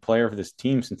good player for this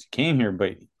team since he came here.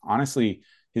 But honestly,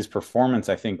 his performance,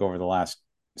 I think,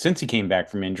 since he came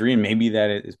back from injury, and maybe that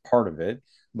is part of it,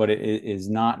 but it has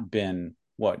not been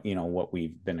what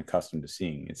we've been accustomed to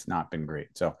seeing. It's not been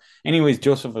great. So, anyways,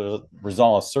 Joseph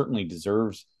Rosales certainly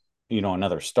deserves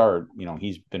another start.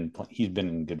 He's been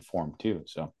in good form too.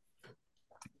 So, and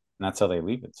that's how they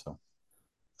leave it. So,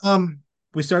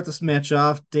 we start this match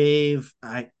off, Dave.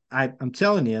 I'm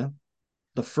telling you,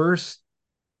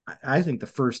 I think the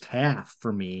first half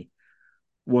for me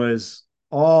was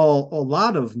a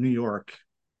lot of New York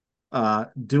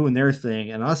doing their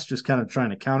thing and us just kind of trying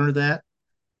to counter that.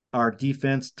 Our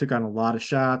defense took on a lot of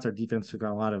shots. Our defense took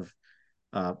on a lot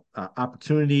of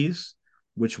opportunities,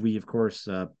 which we, of course,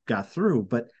 got through.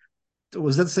 But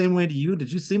was that the same way to you? Did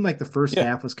you seem like the first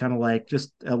half was kind of like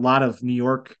just a lot of New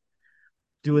York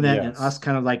doing that and us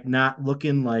kind of like not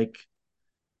looking like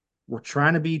we're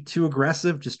trying to be too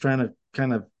aggressive, just trying to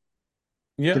kind of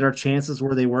get our chances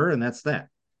where they were, and that's that.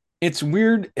 It's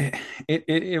weird.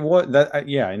 It was that,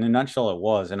 in a nutshell, it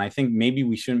was. And I think maybe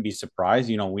we shouldn't be surprised.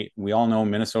 We all know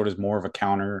Minnesota is more of a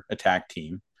counter attack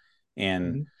team.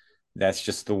 And that's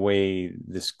just the way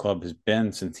this club has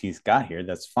been since he's got here.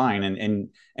 That's fine. And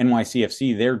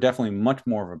NYCFC, they're definitely much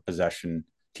more of a possession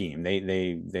team.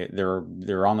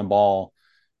 They're on the ball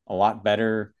a lot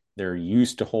better. They're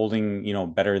used to holding,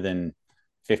 better than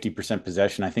 50%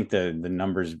 possession. I think the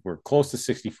numbers were close to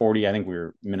 60-40. I think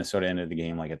Minnesota ended the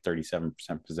game like at 37%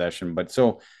 possession. But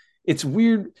so it's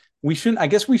weird. I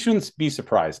guess we shouldn't be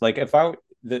surprised. Like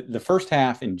the first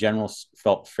half in general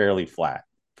felt fairly flat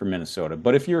for Minnesota.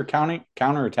 But if you're a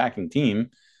counter-attacking team,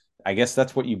 I guess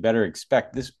that's what you better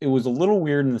expect. It was a little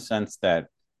weird in the sense that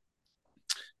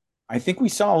I think we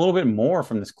saw a little bit more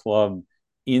from this club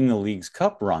in the League's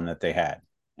Cup run that they had.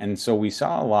 And so we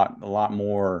saw a lot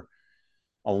more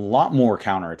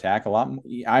counterattack, a lot more.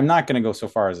 I'm not going to go so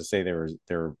far as to say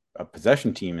they're a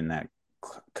possession team in that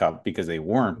cup because they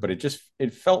weren't, but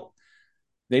it felt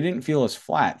they didn't feel as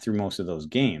flat through most of those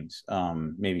games.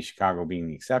 Maybe Chicago being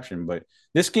the exception, but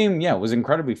this game, was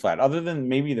incredibly flat. Other than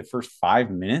maybe the first 5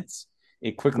 minutes,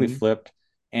 it quickly flipped,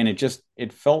 and it just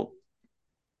felt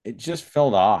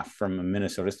off from a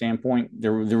Minnesota standpoint.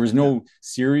 There was no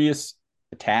serious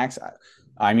attacks.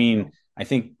 I mean, I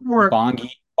think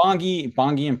Bongi and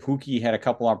Pookie had a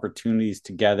couple opportunities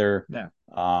together. Yeah.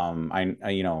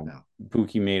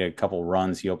 Pookie made a couple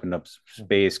runs. He opened up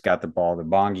space, got the ball to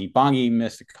Bongi. Bongi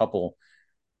missed a couple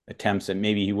attempts that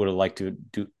maybe he would have liked to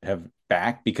have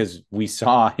back because we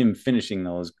saw him finishing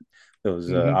those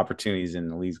opportunities in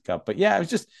the League's Cup. But yeah,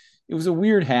 it was a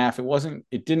weird half.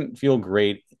 It didn't feel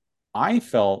great. I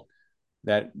felt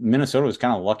that Minnesota was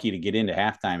kind of lucky to get into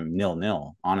halftime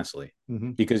 0-0, honestly,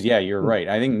 because you're right.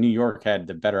 I think New York had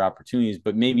the better opportunities,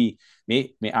 but maybe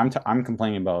I'm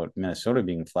complaining about Minnesota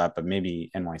being flat, but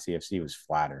maybe NYCFC was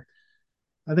flatter.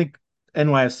 I think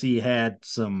NYFC had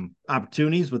some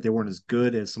opportunities, but they weren't as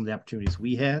good as some of the opportunities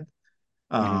we had.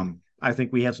 I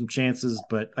think we had some chances,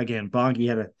 but again, Bongi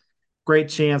had a great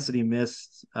chance that he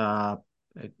missed. A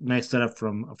nice setup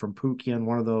from Pookie on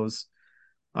one of those.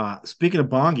 Speaking of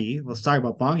Bongi, let's talk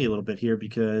about Bongi a little bit here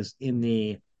because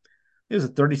it was a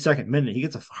 32nd minute. He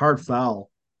gets a hard foul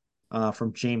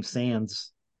from James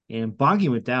Sands, and Bongi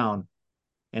went down,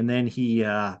 and then he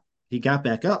got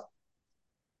back up.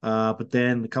 But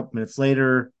then a couple minutes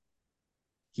later,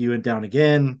 he went down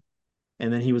again,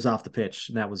 and then he was off the pitch,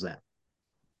 and that was that.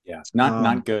 Yeah,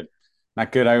 not good.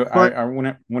 Not good. I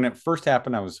when it first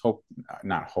happened, I was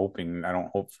not hoping. I don't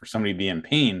hope for somebody to be in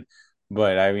pain.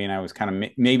 But I mean, I was kind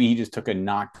of maybe he just took a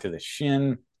knock to the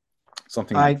shin,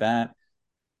 something like that.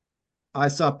 I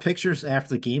saw pictures after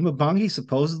the game of Bongi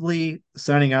supposedly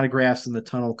signing autographs in the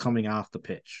tunnel coming off the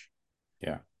pitch.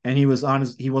 Yeah, and he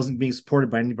wasn't being supported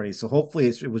by anybody. So hopefully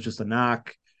it was just a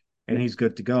knock, and he's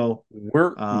good to go.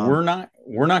 We're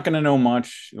not going to know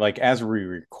much. Like as we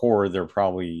record, they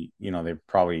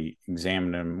probably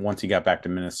examined him once he got back to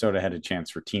Minnesota. Had a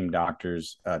chance for team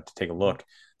doctors to take a look.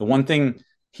 The one thing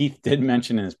Heath did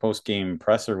mention in his post-game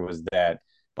presser was that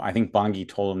I think Bongi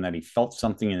told him that he felt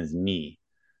something in his knee.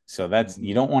 So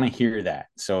you don't want to hear that.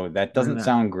 So that doesn't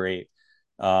sound great.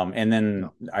 And then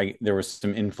there was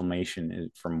some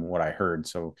inflammation from what I heard.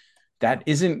 So that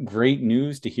isn't great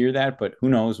news to hear that, but who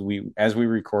knows? As we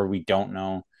record, we don't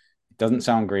know. It doesn't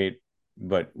sound great,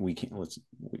 but we can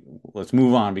let's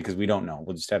move on because we don't know.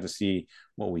 We'll just have to see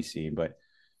what we see. But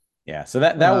yeah, so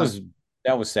that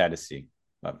was sad to see.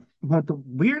 But the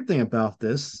weird thing about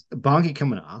this, Bongi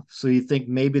coming off, so you think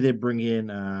maybe they bring in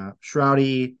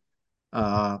Shroudy,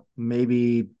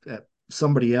 maybe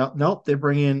somebody else. Nope, they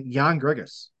bring in Jan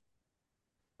Gregus,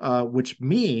 which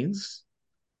means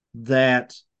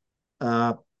that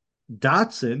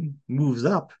Dotson moves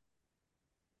up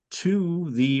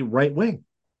to the right wing,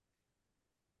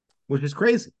 which is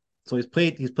crazy. So he's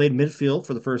played midfield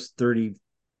for the first 30,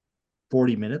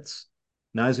 40 minutes.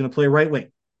 Now he's going to play right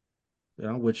wing.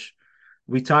 Which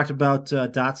we talked about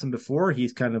Dotson before.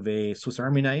 He's kind of a Swiss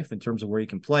Army knife in terms of where he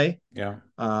can play. Yeah.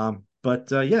 But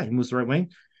he moves the right wing.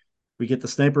 We get the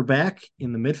sniper back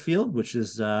in the midfield, which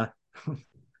is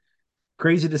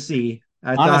crazy to see.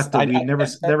 I thought that we'd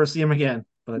never see him again.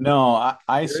 But no,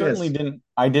 I certainly didn't.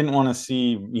 I didn't want to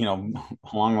see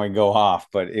Halongway go off,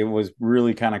 but it was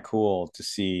really kind of cool to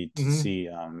see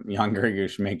Jan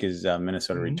Gregus make his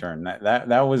Minnesota return.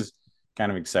 That was kind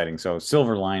of exciting. So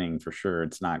silver lining for sure.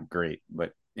 It's not great,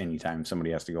 but anytime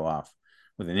somebody has to go off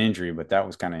with an injury, but that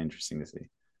was kind of interesting to see.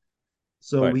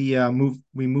 So we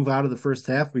move out of the first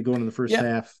half. We go into the first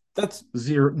half. That's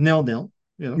 0-0.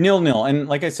 0-0. And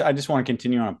like I said, I just want to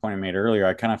continue on a point I made earlier.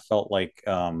 I kind of felt like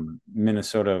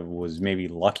Minnesota was maybe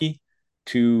lucky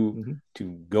to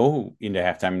go into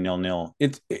halftime 0-0.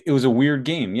 It was a weird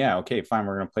game. Yeah, okay, fine.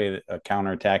 We're going to play a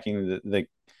counterattacking.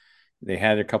 They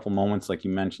had a couple moments, like you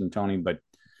mentioned, Tony, but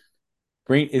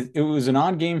great. It was an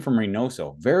odd game from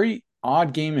Reynoso. Very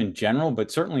odd game in general,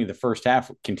 but certainly the first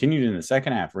half continued in the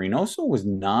second half. Reynoso was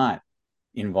not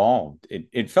involved.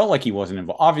 It felt like he wasn't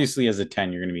involved. Obviously, as a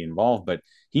 10, you're going to be involved, but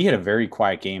he had a very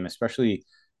quiet game, especially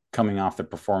coming off the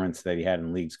performance that he had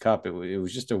in Leagues Cup. It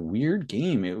was just a weird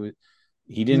game. It was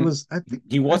he He didn't was, I think,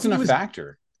 he I think wasn't he a was,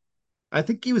 factor. I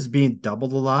think he was being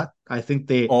doubled a lot. Oh, I think,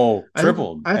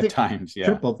 tripled I at think times. Yeah,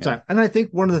 triple yeah. time. And I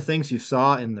think one of the things you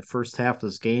saw in the first half of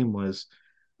this game was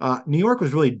New York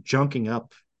was really junking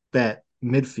up that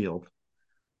midfield,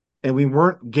 and we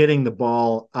weren't getting the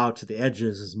ball out to the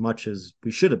edges as much as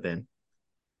we should have been.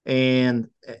 And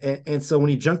so when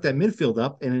he junked that midfield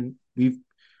up, and we've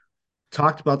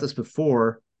talked about this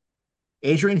before,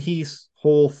 Adrian Heath's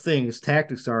whole thing, his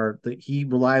tactics are that he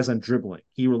relies on dribbling.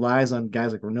 He relies on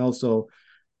guys like Ronaldo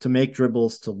to make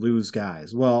dribbles to lose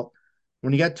guys. Well,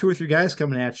 when you got two or three guys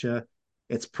coming at you,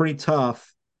 it's pretty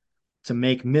tough to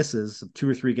make misses of two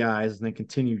or three guys and then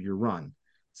continue your run.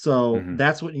 So Mm-hmm.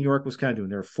 that's what New York was kind of doing.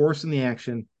 They're forcing the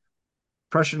action,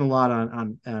 pressuring a lot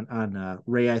on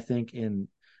Ray, I think, and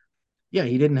yeah,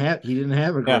 he didn't have a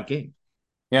Yeah. great game.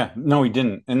 Yeah, no, he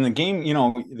didn't. And the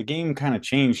game kind of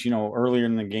changed. Earlier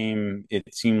in the game,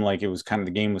 it seemed like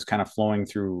the game was kind of flowing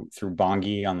through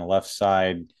Bongi on the left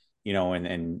side,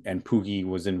 and Pookie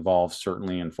was involved.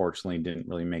 Certainly, unfortunately, didn't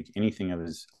really make anything of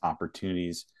his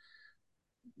opportunities.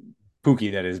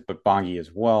 Pookie, that is, but Bongi as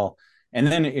well. And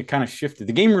then it kind of shifted.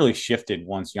 The game really shifted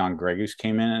once Jan Gregus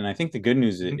came in, and I think the good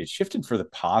news is Mhm. it shifted for the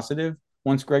positive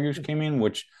once Gregus came in,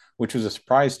 which was a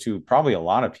surprise to probably a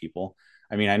lot of people.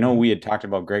 I mean, I know Mhm. we had talked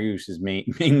about Gregus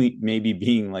mainly maybe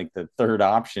being like the third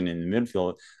option in the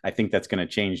midfield. I think that's going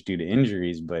to change due to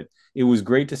injuries, but it was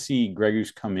great to see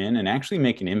Gregus come in and actually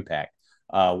make an impact.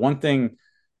 One thing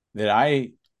that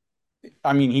I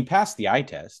mean, he passed the eye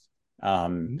test.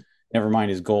 Um, Mhm. Never mind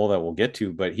his goal that we'll get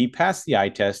to, but he passed the eye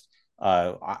test.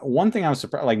 One thing I was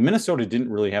surprised, like Minnesota didn't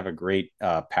really have a great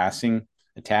passing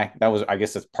attack. I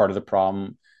guess that's part of the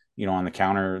problem. On the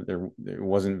counter, there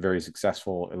wasn't very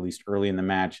successful, at least early in the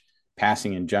match.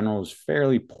 Passing in general was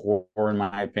fairly poor, in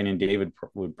my opinion. David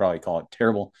would probably call it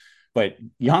terrible, but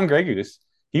Jan Gregus,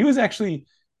 he was actually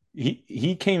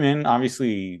he came in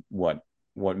obviously what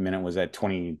minute was that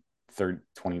 23rd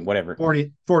 20 whatever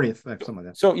 40th, something like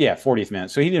that. so yeah, 40th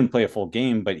minute. So he didn't play a full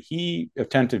game, but he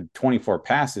attempted 24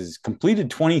 passes,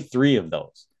 completed 23 of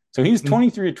those. So he's Mhm.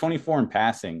 23 to 24 in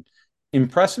passing.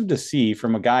 Impressive to see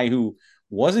from a guy who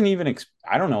wasn't even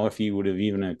I don't know if he would have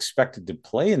even expected to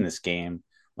play in this game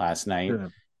last night.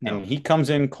 And No. he comes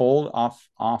in cold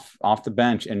off the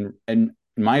bench and in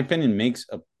my opinion makes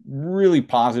a really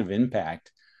positive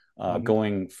impact Mhm.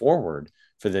 going forward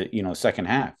for the second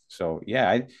half. So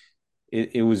yeah,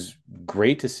 it was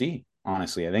great to see.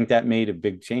 Honestly, I think that made a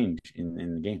big change in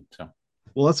the game. So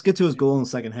Well, let's get to his goal in the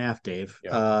second half, Dave.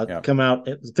 yeah, yeah, Come out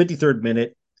at the 53rd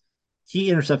minute. He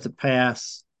intercepts a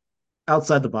pass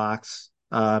outside the box.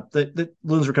 The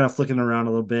Loons were kind of flicking around a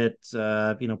little bit.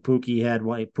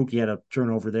 Pookie had a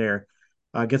turnover there.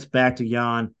 Gets back to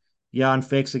Jan. Jan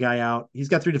fakes the guy out. He's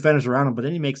got three defenders around him, but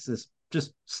then he makes this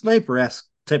just sniper esque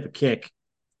type of kick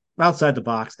outside the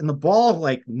box, and the ball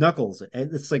like knuckles it.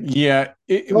 And it's like yeah.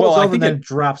 Well, rolls I over and think then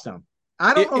drops down.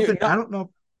 I don't know if it. I no, don't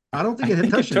know. I don't think I it had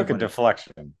think it touched took a anybody.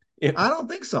 deflection. I don't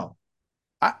think so.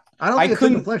 I I don't I think it took a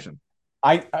couldn't. deflection.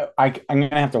 I'm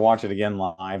gonna have to watch it again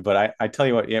live. But I tell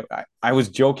you what, yeah, I was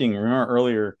joking. Remember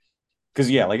earlier because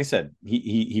yeah, like I said,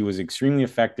 he was extremely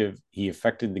effective. He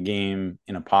affected the game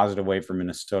in a positive way for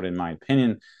Minnesota, in my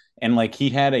opinion. And like he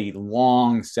had a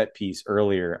long set piece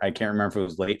earlier. I can't remember if it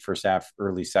was late first half,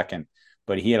 early second,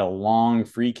 but he had a long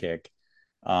free kick.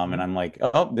 And Mhm. I'm like,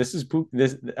 oh, this is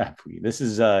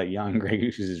young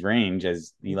Gregus' range,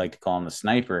 as you like to call him, the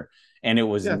sniper. And it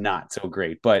was Yeah, not so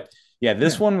great. But yeah,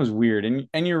 this yeah. one was weird.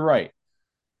 And you're right.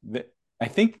 The, I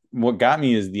think what got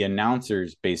me is the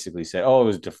announcers basically said, "Oh, it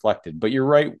was deflected." But you're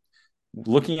right.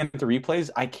 Looking at the replays,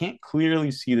 I can't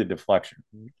clearly see the deflection.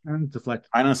 Deflect.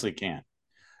 I honestly can't.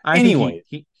 I think he Anyway,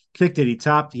 he kicked it. He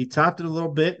topped it a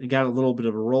little bit. He got a little bit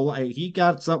of a roll. He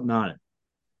got something on it.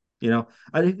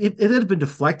 If it had been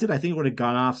deflected, I think it would have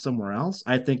gone off somewhere else.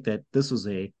 I think that this was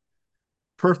a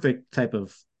perfect type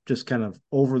of just kind of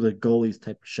over the goalies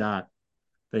type of shot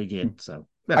that he get. So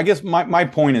I yeah, guess my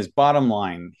point is, bottom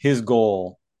line, his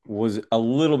goal was a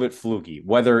little bit fluky.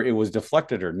 Whether it was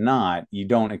deflected or not, you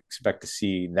don't expect to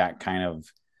see that kind of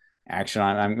action.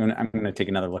 I'm gonna take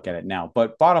another look at it now.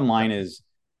 But bottom line is,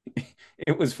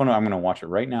 it was fun. I'm gonna watch it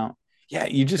right now. Yeah,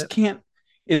 you just can't.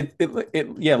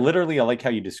 Yeah, literally, I like how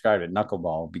you described it,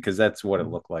 knuckleball, because that's what it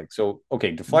looked like. So,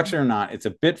 okay, deflection or not, it's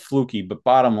a bit fluky, but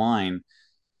bottom line,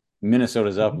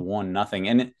 Minnesota's up 1-0,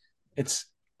 and it's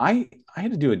I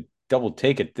had to do a double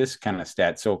take at this kind of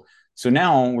stat. So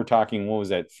now we're talking, what was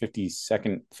that,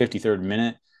 52nd, 53rd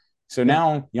minute? So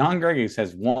now Jan Gregus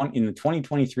has one in the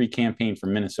 2023 campaign for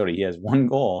Minnesota. He has one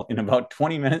goal in about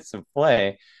 20 minutes of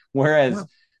play, whereas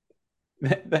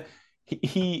I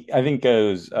think it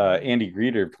was Andy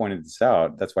Greeter pointed this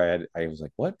out. That's why I was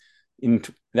like, what?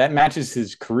 That matches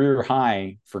his career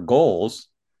high for goals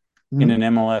in an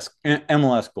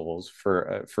MLS goals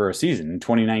for a season. In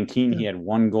 2019, he had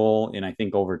one goal in, I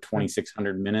think, over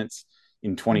 2,600 minutes.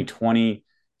 In 2020,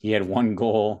 he had one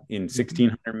goal in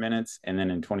 1,600 minutes, and then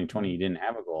in 2020, he didn't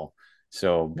have a goal.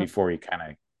 So before he kind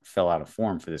of fell out of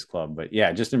form for this club, but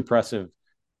yeah, just impressive.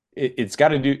 It's got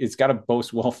to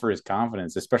boast well for his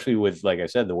confidence, especially with, like I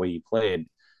said, the way he played.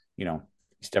 He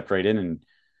stepped right in,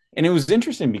 and it was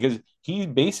interesting because he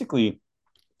basically,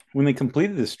 when they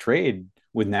completed this trade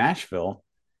with Nashville,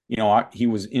 he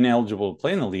was ineligible to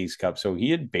play in the Leagues Cup. So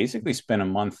he had basically spent a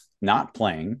month not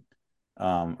playing,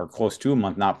 or close to a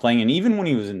month not playing. And even when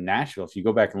he was in Nashville, if you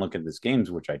go back and look at his games,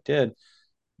 which I did,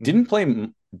 didn't play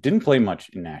much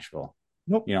in Nashville.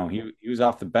 Nope. He was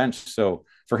off the bench. So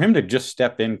for him to just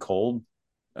step in cold,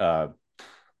 there's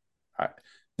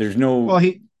no. Well,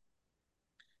 he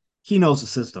knows the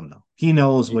system though. He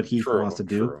knows what he wants to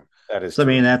do. True. That is. So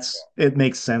true. I mean, it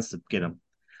makes sense to get him.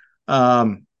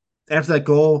 After that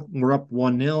goal, we're up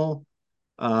 1-0.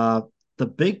 The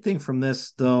big thing from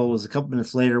this, though, was a couple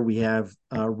minutes later, we have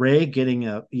Ray getting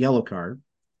a yellow card.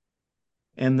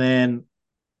 And then,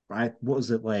 what was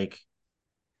it, like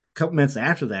a couple minutes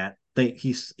after that,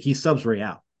 he subs Ray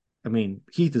out. I mean,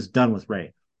 Heath is done with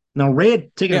Ray. Now, Ray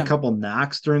had taken a couple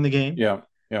knocks during the game. Yeah.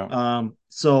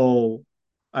 So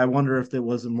I wonder if there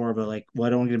wasn't more of a, like, well, I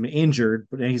don't want to get him injured,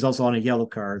 but he's also on a yellow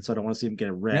card, so I don't want to see him get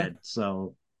a red.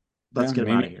 So let's get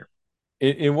him out of here.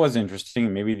 It was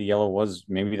interesting. Maybe the yellow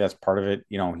maybe that's part of it.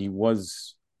 He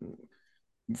was,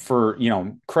 for,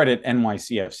 credit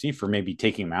NYCFC for maybe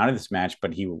taking him out of this match,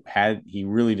 but he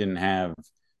really didn't have,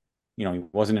 he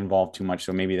wasn't involved too much.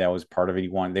 So maybe that was part of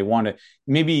it.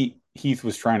 Maybe Heath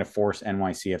was trying to force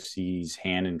NYCFC's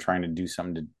hand and trying to do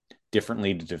something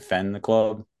differently to defend the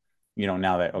club.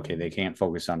 Now that, okay, they can't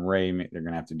focus on Ray, they're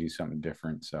going to have to do something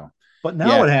different. So, but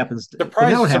now what happens?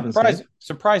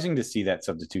 Surprising to see that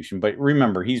substitution. But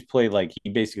remember, he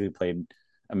basically played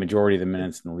a majority of the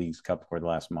minutes in the Leagues Cup for the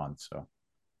last month. So,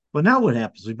 but now what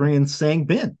happens? We bring in Sang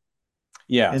Bin.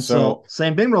 Yeah, and so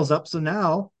Sang Bin rolls up. So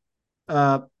now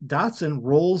Dotson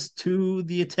rolls to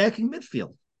the attacking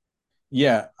midfield.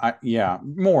 Yeah,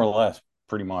 more or less,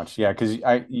 pretty much. Yeah, because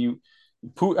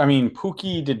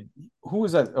Pookie did. Who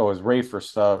was that? Oh, it was Ray for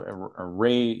stuff.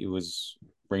 Ray. It was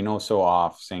Reynoso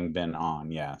off, Sang Bin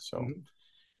on. Yeah, so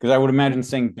because I would imagine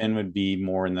Sang Bin would be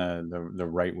more in the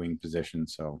right wing position.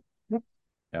 So,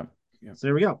 yeah. So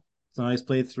there we go. So he's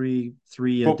played three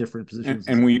different positions,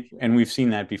 and we've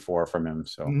seen that before from him.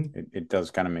 So it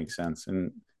does kind of make sense,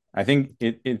 and I think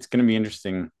it's going to be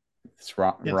interesting, this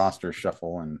roster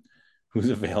shuffle and who's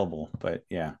available. But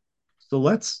yeah, so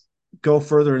let's go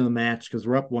further in the match because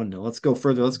we're up 1-0. Let's go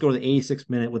further. Let's go to the 86th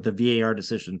minute with the VAR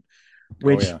decision,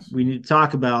 which we need to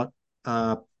talk about.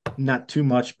 Not too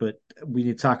much, but we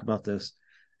need to talk about this.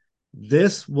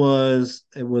 It was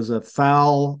a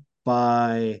foul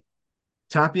by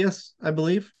Tapias, I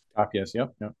believe. Tapias,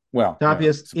 yep. Well,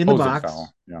 Tapias in the box.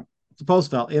 Foul. Yeah.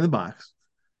 Supposed foul in the box.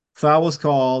 Foul was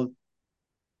called.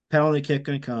 Penalty kick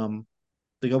going to come.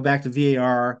 They go back to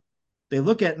VAR. They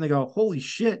look at it and they go, holy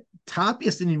shit,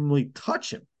 Tapias didn't even really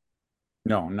touch him.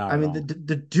 No, not I mean,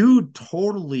 the dude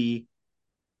totally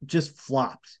just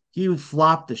flopped. He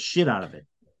flopped the shit out of it.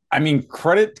 I mean,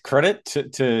 credit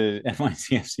to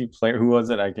NYCFC player. Who was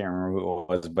it? I can't remember who it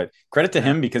was, but credit to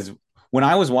him, because when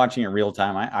I was watching it real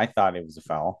time, I thought it was a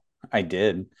foul. I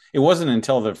did. It wasn't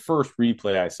until the first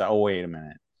replay I saw, oh, wait a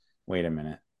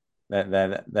minute.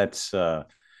 That's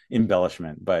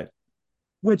embellishment. But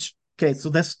okay, so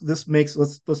this makes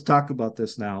let's talk about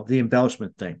this now, the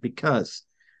embellishment thing, because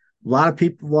a lot of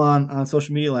people on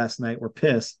social media last night were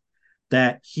pissed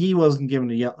that he wasn't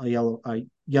given a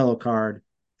yellow card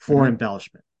for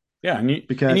embellishment. Yeah, and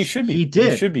you should be. He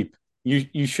did.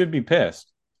 You should be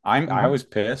pissed. I was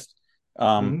pissed.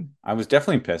 I was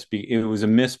definitely pissed. It was a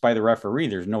miss by the referee.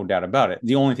 There's no doubt about it.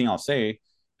 The only thing I'll say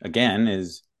again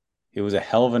is it was a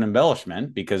hell of an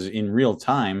embellishment, because in real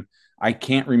time, I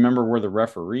can't remember where the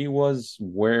referee was,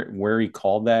 where he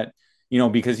called that,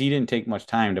 because he didn't take much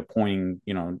time to pointing,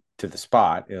 to the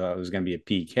spot. It was going to be a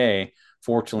PK.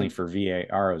 Fortunately for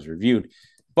VAR, it was reviewed.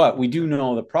 But we do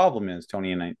know the problem is,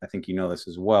 Tony, and I think you know this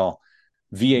as well.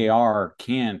 VAR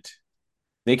can't.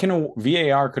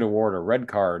 VAR could award a red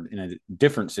card in a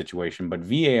different situation, but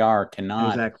VAR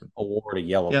cannot Exactly. award a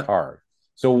yellow Yep. card.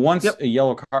 So once Yep. a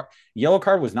yellow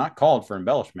card was not called for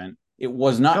embellishment, it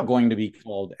was not Nope. going to be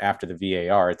called after the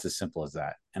VAR. It's as simple as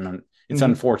that. And it's Mhm.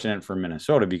 unfortunate for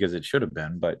Minnesota because it should have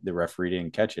been, but the referee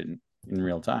didn't catch it in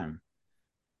real time.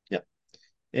 Yep.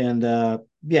 And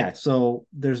yeah, so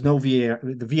there's no VAR.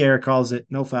 The VAR calls it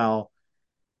no foul.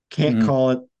 Can't Mhm. call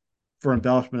it for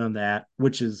embellishment on that,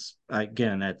 which is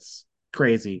again, that's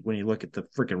crazy when you look at the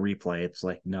freaking replay. It's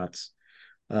like nuts.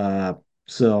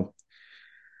 So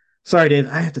sorry, Dave.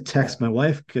 I have to text my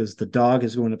wife because the dog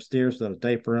is going upstairs without a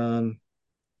diaper on.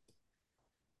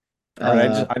 All right,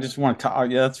 Uh, I just want to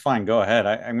talk. Yeah, that's fine. Go ahead.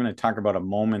 I'm going to talk about a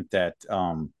moment that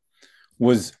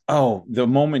was the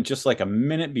moment just like a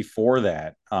minute before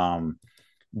that.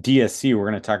 DSC, we're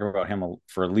going to talk about him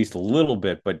for at least a little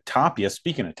bit. But Tapias,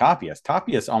 speaking of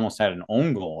Tapias almost had an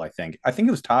own goal. I think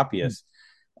it was Tapias.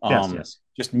 yes.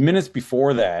 Just minutes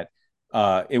before that,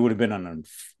 it would have been an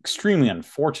extremely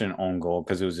unfortunate own goal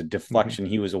because it was a deflection.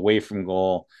 He was away from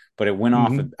goal, but it went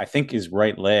off, I think, his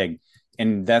right leg.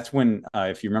 And that's when,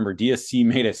 if you remember, DSC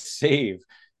made a save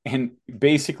and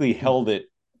basically held it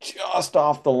just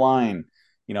off the line.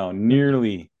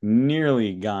 Nearly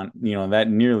gone. That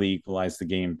nearly equalized the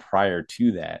game prior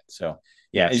to that. So,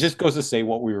 yeah, Yes. it just goes to say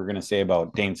what we were going to say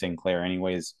about Dane St. Clair,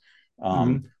 anyways.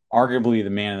 Mhm. Arguably the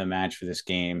man of the match for this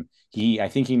game. I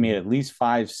think he made at least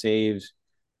 5 saves,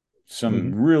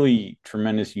 some really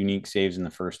tremendous, unique saves in the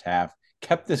first half.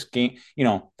 Kept this game,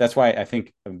 that's why I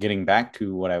think of getting back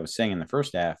to what I was saying in the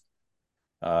first half.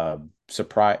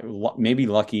 Surprise, maybe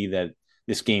lucky that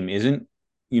this game isn't,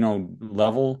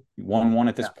 level 1-1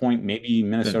 at this point. Maybe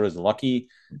Minnesota's lucky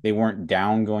they weren't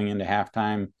down going into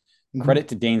halftime. Credit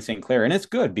to Dane St. Clair, and it's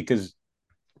good because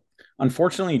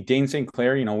unfortunately Dane St.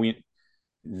 Clair,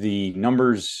 the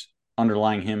numbers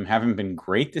underlying him haven't been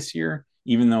great this year,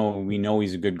 even though we know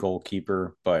he's a good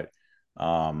goalkeeper. But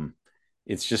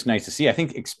it's just nice to see. I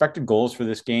think expected goals for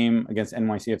this game against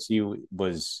NYCFC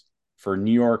was for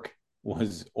New York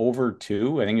was over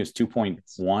 2. I think it was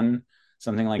 2.1,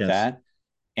 something like that.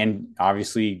 And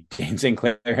obviously, Dane St.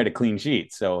 Clair had a clean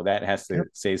sheet. So that has to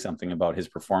say something about his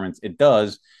performance. It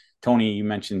does. Tony, you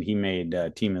mentioned he made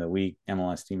Team of the Week,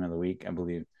 MLS Team of the Week, I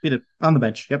believe. Beat it on the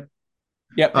bench. Yep.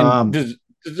 Yep. And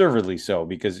deservedly so,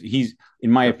 because he's,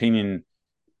 in my opinion,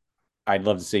 I'd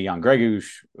love to say Jan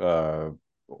Gregush,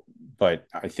 but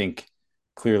I think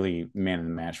clearly man of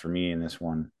the match for me in this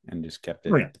one, and just kept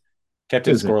it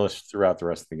scoreless throughout the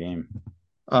rest of the game.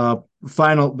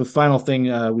 The final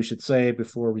thing we should say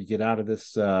before we get out of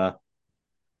this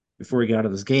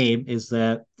game is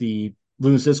that the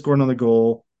Loons did score another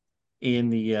goal in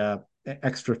the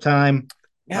extra time.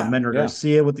 Mender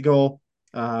Garcia with the goal.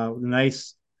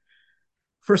 First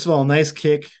of all, nice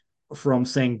kick from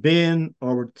Sangbin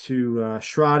over to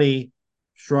Shradi.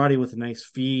 Shradi with a nice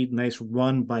feed, nice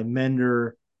run by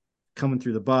Mender, coming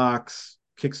through the box,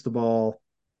 kicks the ball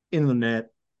into the net.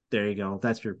 There you go.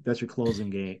 That's your closing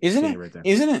game. Isn't it right there?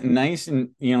 Isn't it nice? And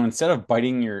instead of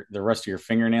biting the rest of your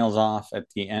fingernails off at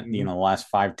the end, the last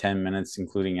 5-10 minutes,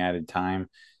 including added time,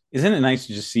 isn't it nice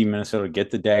to just see Minnesota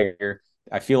get the dagger?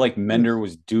 I feel like Mender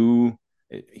was due.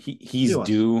 He's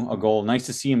due a goal. Nice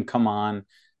to see him come on,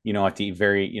 at the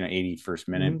very 81st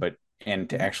minute, and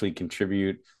to actually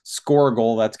contribute, score a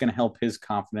goal, that's going to help his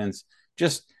confidence.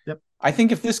 I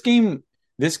think if this game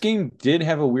did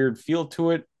have a weird feel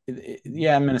to it.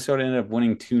 Minnesota ended up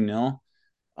winning 2-0,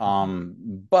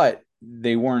 but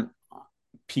they weren't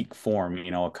peak form.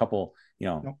 A couple,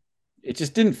 it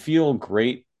just didn't feel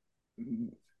great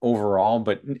overall.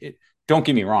 But don't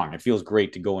get me wrong, it feels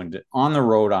great to go on the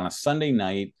road on a Sunday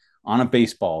night on a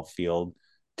baseball field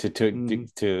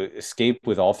to escape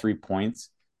with all 3 points.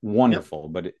 Wonderful,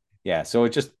 but so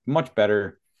it's just much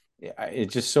better.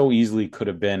 It just so easily could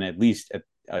have been at least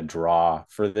a draw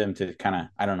for them to kind of,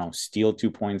 steal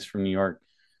 2 points from New York.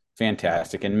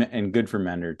 Fantastic. And good for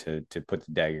Mender to put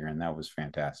the dagger in. That was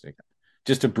fantastic.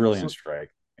 Just a brilliant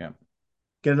strike. Yeah.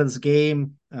 Get out of this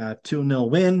game, 2-0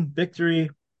 win, victory,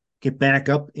 get back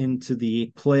up into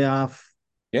the playoff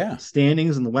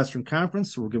standings in the Western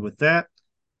Conference. So we're good with that.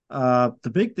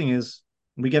 The big thing is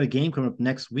we got a game coming up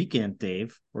next weekend,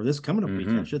 Dave, or this coming up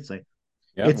weekend, I should say.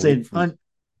 Yeah,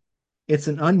 it's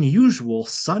an unusual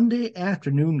Sunday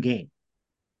afternoon game.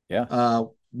 Yeah.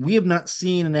 We have not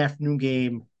seen an afternoon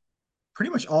game I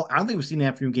don't think we've seen an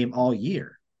afternoon game all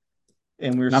year.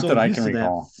 And we're not so that used to that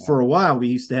for a while. We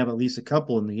used to have at least a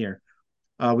couple in the year.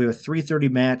 We have a 3:30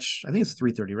 match. I think it's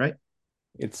 3:30, right?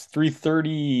 It's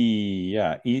 3:30.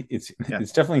 Yeah, Yeah,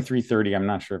 it's definitely 3:30. I'm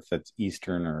not sure if that's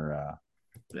Eastern or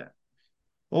yeah.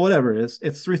 Well, whatever it is,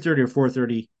 it's 3:30 or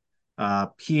 4:30.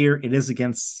 Here it is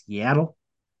against Seattle,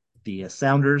 the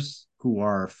Sounders, who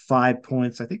are 5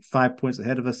 points, I think 5 points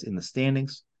ahead of us in the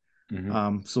standings.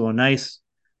 mhm. So a nice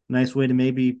way to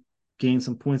maybe gain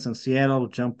some points on Seattle,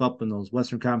 jump up in those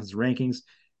Western Conference rankings.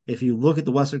 If you look at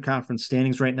the Western Conference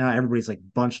standings right now, everybody's like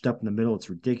bunched up in the middle. It's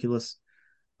ridiculous.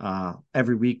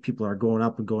 Every week people are going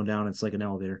up and going down. It's like an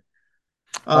elevator.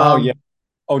 Oh yeah. Um,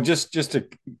 Oh, just to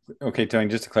okay, Tony,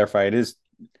 just to clarify, it is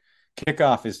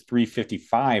kickoff is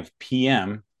 3:55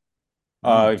 p.m.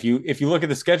 oh, If you look at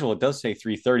the schedule, it does say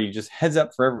 3:30. Just heads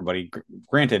up for everybody.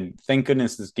 Granted, thank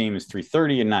goodness this game is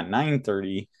 3:30 and not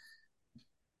 9:30.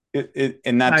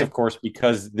 And that's I of course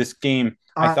because this game,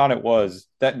 I I thought it was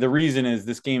that the reason is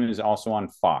this game is also on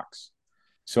Fox.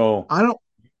 So I don't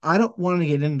I don't want to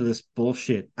get into this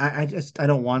bullshit. I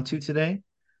don't want to today.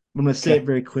 I'm going to say it okay,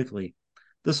 very quickly.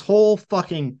 This whole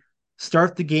fucking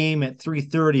start the game at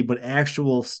 3:30, but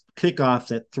actual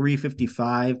kickoffs at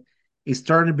 3:55 is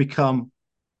starting to become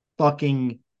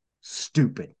fucking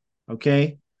stupid.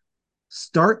 Okay,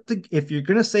 start the if you're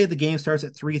going to say the game starts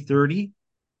at 3:30,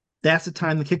 that's the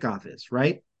time the kickoff is,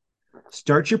 right?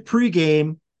 Start your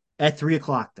pregame at 3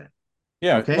 o'clock then.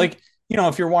 yeah, Okay, like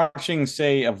if you're watching,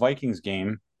 say, a Vikings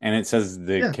game and it says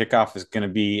the yeah, kickoff is going to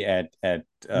be at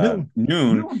noon,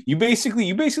 noon, noon. you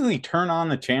basically turn on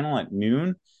the channel at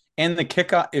noon, and the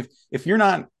kickoff, if you're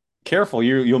not careful,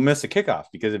 you'll miss a kickoff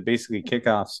because it basically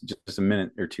kickoffs just a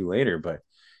minute or two later. But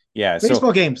yeah, so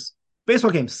Baseball games,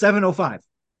 baseball games, 7:05.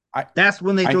 I That's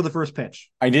when they throw I the first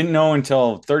pitch. I didn't know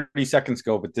until 30 seconds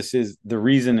ago, but this is the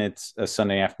reason it's a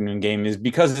Sunday afternoon game is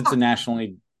because it's a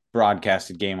nationally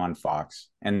broadcasted game on Fox,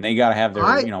 and they got to have their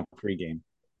I pregame.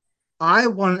 I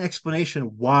want an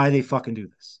explanation why they fucking do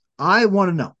this. I want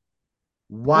to know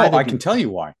why Well, they I do can tell you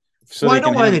this. why. So Well, I they know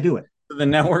can why have they do it. the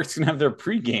networks can have their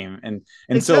pregame, and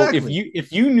so if Exactly.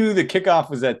 you knew the kickoff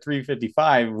was at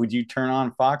 3:55, would you turn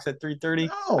on Fox at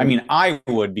 3:30? I No, mean, I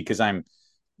would because I'm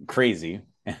crazy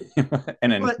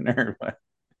and a but nerd. But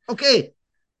okay.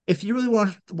 If you really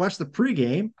want to watch the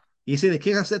pregame, you say the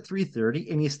kickoff's at 3:30,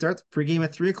 and you start the pregame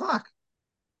at 3 o'clock.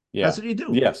 That's yeah, what you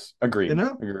do. yes, You agreed,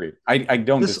 know agreed. I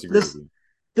don't this disagree with this you.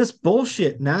 this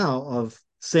bullshit now of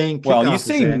saying Well, you kickoff is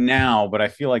say at now, but I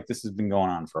feel like this has been going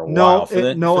on for a while no for it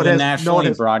the no for it the has no it nationally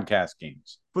has broadcast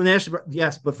games. for national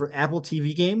yes, but for Apple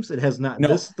TV games it has not. No,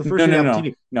 This is the no, first no, year Apple no,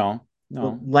 TV. no,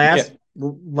 Well, no. Yeah,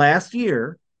 last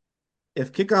year,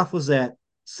 if kickoff was at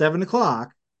 7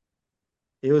 o'clock,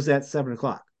 it was at 7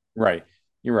 o'clock. right.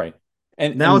 You're right.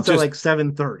 And Now and it's at just like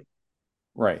 7:30.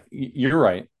 right. You're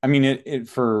right. I mean, it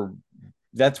for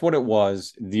that's what it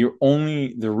was. The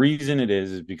reason it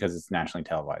is because it's nationally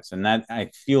televised, and that I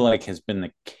feel like has been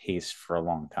the case for a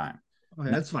long time. Okay,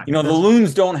 that's fine. The That's fine.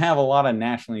 Loons don't have a lot of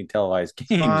nationally televised It's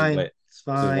games, fine. but It's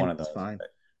this is one fine. of It's those. fine.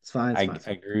 It's fine. It's fine. It's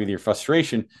I fine. agree with your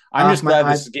frustration. I'm just My glad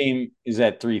I this game is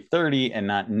at 3:30 and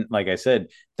not, like I said,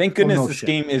 thank oh goodness no this shit.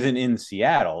 game isn't in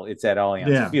Seattle. It's at Allianz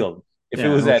Yeah. Field. If it Yeah,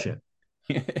 was no at shit.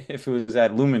 if it was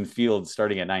at Lumen Field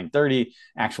starting at 9:30,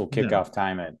 actual Yeah. kickoff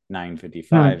time at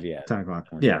No, 9:55, yeah, 10 o'clock.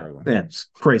 we're Yeah. struggling. Yeah. It's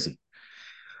crazy.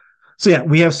 So yeah,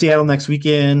 we have Seattle next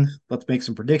weekend. Let's make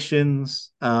some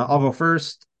predictions. I'll go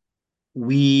first.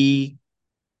 We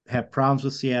have problems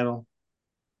with Seattle,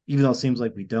 even though it seems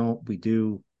like we don't. We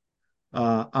do.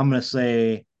 I'm gonna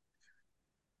say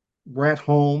we're at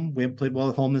home. We haven't played well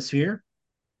at home this year.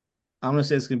 I'm gonna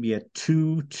say it's gonna be a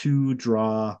 2-2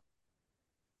 draw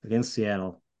against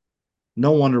Seattle.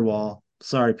 No Wonderwall.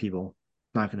 Sorry, people.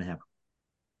 Not gonna happen.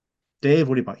 Dave,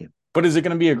 what about you? But is it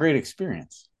going to be a great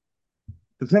experience?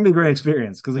 It's gonna be a great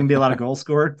experience because there's gonna be a lot of goals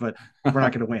scored, but we're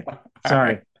not gonna win. All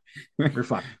Sorry, right. we're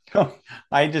fucked.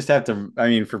 I just have to. I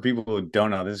mean, for people who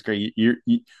don't know, this is great.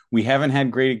 We haven't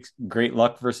had great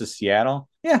luck versus Seattle.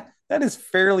 Yeah, that is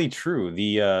fairly true.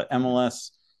 The MLS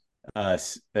uh,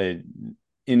 in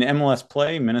MLS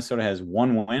play, Minnesota has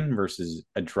one win versus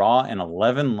a draw and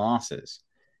 11 losses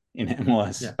in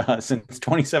MLS Yeah, since yeah,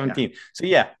 2017. So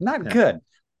yeah, not yeah. good.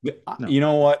 No, You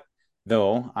know what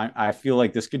though? I feel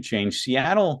like this could change.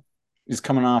 Seattle is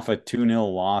coming off a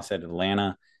 2-0 loss at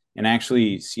Atlanta. And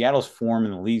actually, Seattle's form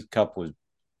in the League Cup was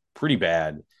pretty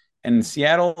bad. And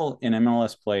Seattle in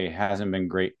MLS play hasn't been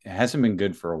great. It hasn't been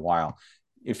good for a while.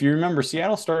 If you remember,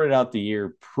 Seattle started out the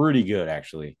year pretty good,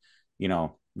 actually.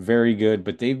 Very good.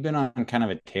 But they've been on kind of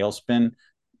a tailspin.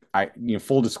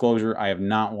 Full disclosure, I have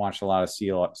not watched a lot of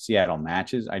Seattle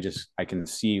matches. I can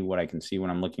see what I can see when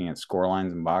I'm looking at score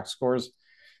lines and box scores.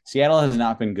 Seattle has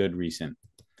not been good recent.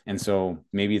 And so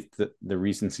maybe it's the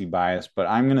recency bias, but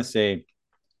I'm going to say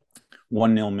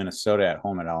 1-0 Minnesota at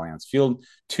home at Allianz Field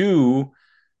to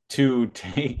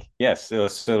take, yes, so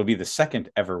it'll be the second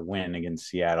ever win against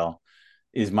Seattle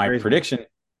is my Crazy. prediction.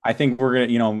 I think we're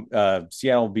gonna,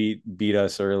 Seattle beat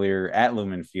us earlier at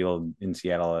Lumen Field in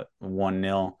Seattle at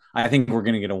 1-0. I think we're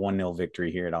gonna get a 1-0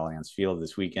 victory here at Allianz Field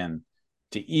this weekend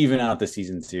to even out the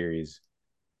season series.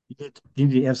 You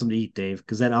need to have something to eat, Dave,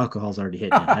 because that alcohol's already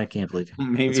hitting you. I can't believe it.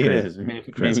 Maybe it is. Maybe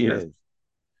it is.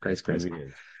 Crazy. Maybe it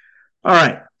is. All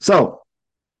right. So,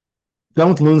 done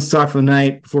with Loons talk for the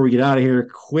night. Before we get out of here,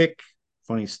 quick,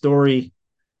 funny story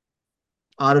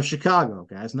out of Chicago,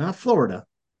 guys, not Florida.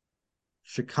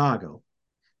 Chicago.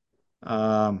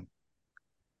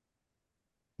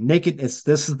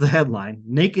 This is the headline.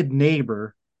 Naked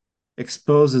neighbor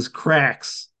exposes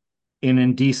cracks in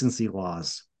indecency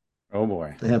laws. Oh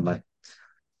boy. The headline.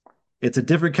 It's a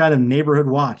different kind of neighborhood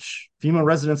watch. Female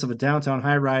residents of a downtown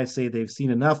high-rise say they've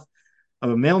seen enough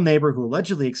of a male neighbor who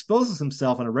allegedly exposes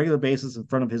himself on a regular basis in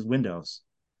front of his windows.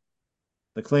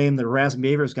 The claim that harassing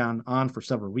behavior has gone on for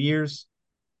several years.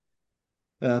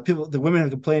 The women have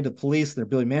complained to police, their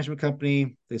building management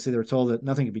company. They say they were told that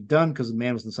nothing could be done because the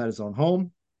man was inside his own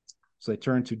home. So they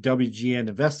turned to WGN to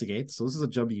investigate. So this is a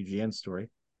WGN story.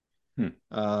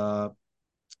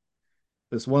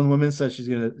 This one woman said she's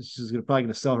probably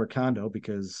gonna sell her condo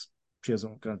because she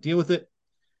doesn't gonna deal with it.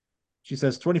 She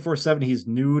says 24/7 he's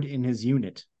nude in his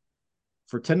unit.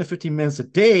 For 10 to 15 minutes a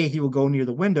day, he will go near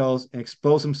the windows and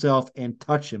expose himself and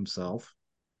touch himself,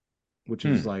 which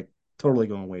is like totally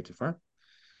going way too far.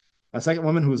 A second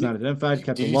woman who was not identified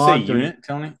kept a log. Did you say unit,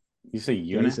 Tony? You say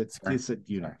unit? Yeah, he said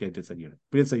unit. Yeah, did say unit.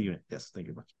 We did say unit. Yes, thank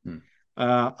you very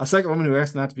much. A second woman who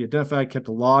asked not to be identified kept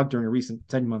a log during a recent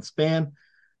 10-month span.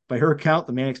 By her account,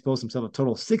 the man exposed himself a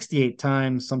total of 68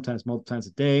 times, sometimes multiple times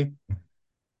a day.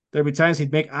 There'd be times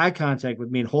he'd make eye contact with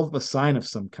me and hold up a sign of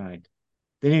some kind.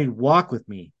 Then he'd walk with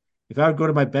me. If I would go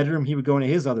to my bedroom, he would go into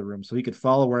his other room so he could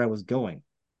follow where I was going.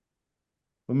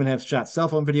 Women have shot cell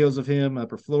phone videos of him,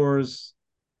 upper floors.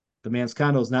 The man's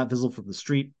condo is not visible from the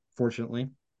street, fortunately.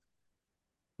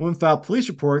 Women filed police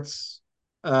reports,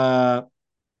 said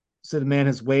the man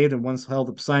has waved and once held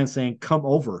up a sign saying, come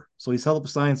over. So he's held up a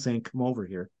sign saying, come over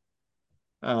here.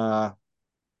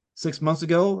 6 months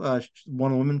ago,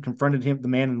 one woman confronted the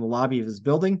man in the lobby of his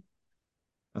building.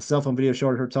 A cell phone video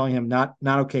showed her telling him, not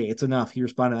okay, it's enough. He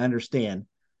responded, I understand.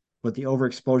 But the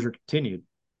overexposure continued.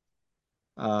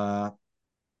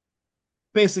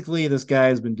 Basically, this guy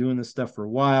has been doing this stuff for a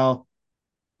while.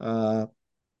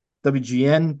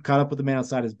 WGN caught up with the man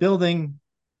outside his building.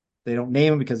 They don't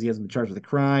name him because he hasn't been charged with a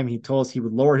crime. He told us he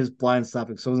would lower his blinds,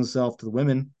 stop exposing himself to the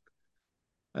women.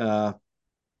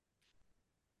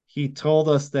 He told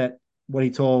us that what he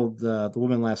told the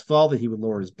woman last fall, that he would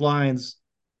lower his blinds.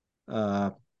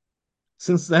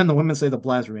 Since then, the women say the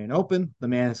blinds remain open. The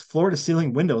man has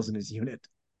floor-to-ceiling windows in his unit.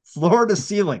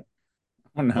 Floor-to-ceiling.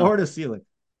 Oh, no. Floor-to-ceiling.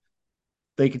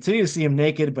 They continue to see him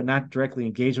naked, but not directly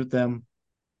engage with them.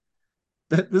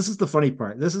 This is the funny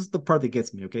part. This is the part that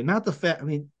gets me, okay? Not the fact, I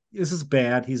mean, this is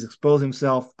bad. He's exposed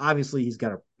himself. Obviously, he's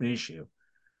got an issue.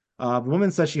 The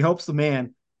woman says she hopes the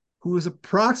man, who is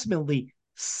approximately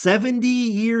 70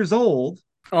 years old.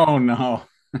 Oh, no.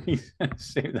 He's going to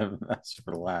save the best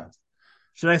for last.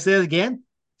 Should I say it again?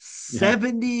 Yeah.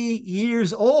 70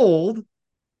 years old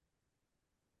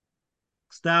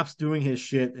stops doing his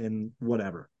shit and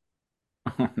whatever.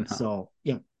 Oh, no. So,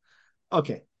 yeah.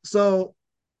 Okay. So,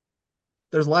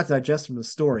 there's a lot to digest from the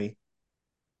story.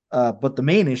 But the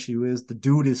main issue is the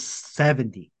dude is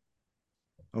 70.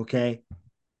 Okay.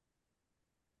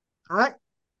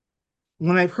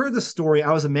 When I've heard the story,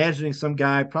 I was imagining some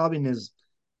guy probably in his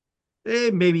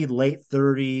maybe late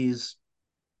 30s,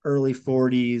 early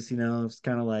 40s, it's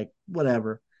kind of like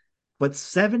whatever. But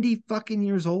 70 fucking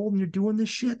years old and you're doing this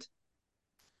shit?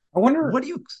 I wonder what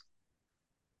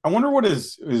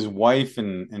his wife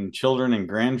and children and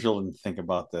grandchildren think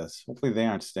about this. Hopefully they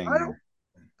aren't staying there.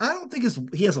 I don't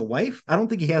think he has a wife. I don't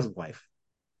think he has a wife.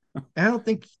 I don't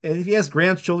think if he has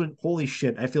grandchildren, holy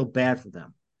shit, I feel bad for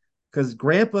them. Because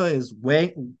grandpa is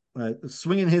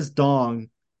swinging his dong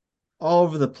all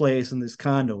over the place in this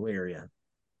condo area.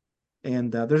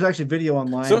 And there's actually video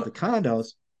online of the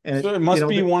condos. And so it must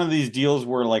be one of these deals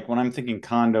where, like, when I'm thinking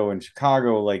condo in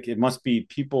Chicago, like, it must be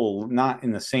people not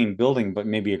in the same building, but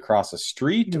maybe across a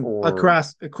street or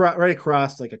right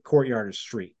across like a courtyard or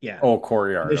street. Yeah. Oh,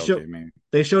 courtyard.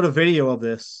 They showed a video of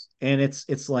this, and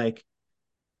it's like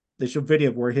they showed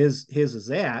video of where his is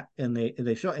at, and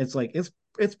they show it's like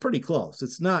it's pretty close.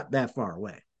 It's not that far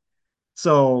away.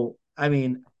 So I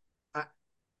mean,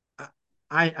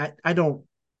 I don't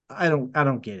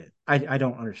get it. I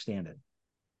don't understand it.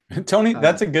 Tony,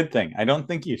 that's a good thing. I don't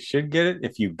think you should get it.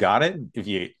 If you got it,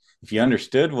 if you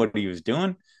understood what he was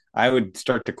doing, I would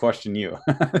start to question you.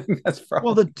 That's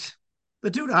Well, probably the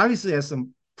dude obviously has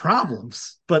some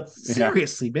problems, but yeah.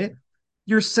 seriously, man,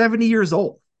 you're 70 years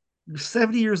old. You're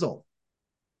 70 years old.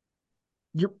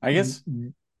 You're I guess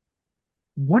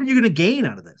what are you going to gain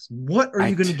out of this? What are you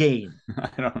I going to gain? I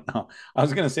don't know. I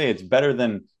was gonna say it's better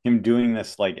than him doing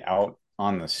this like out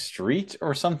on the street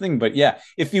or something. But yeah,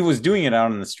 if he was doing it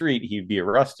out on the street, he'd be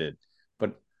arrested.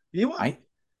 But You I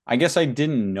I guess I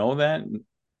didn't know that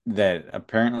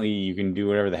apparently you can do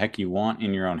whatever the heck you want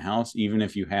in your own house, even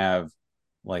if you have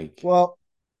like well,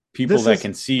 people this that is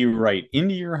can see you right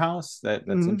into your house. That's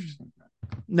mm, interesting.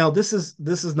 no, this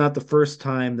is not the first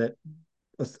time that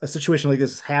a situation like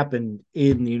this has happened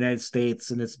in the United States,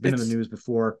 and it's been in the It's news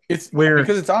before. it's Where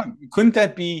because it's on. Couldn't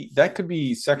that could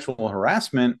be sexual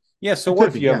harassment? Yeah. So it what could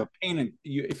if be, you have yeah, a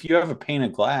if you have a pane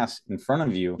of glass in front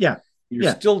of you, yeah, you're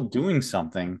yeah. still doing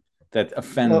something that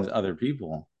offends Well, other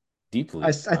people I deeply.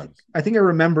 I, th- I think I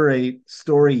remember a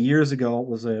story years ago.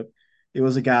 It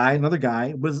was a guy, another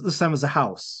guy. Was this time it was a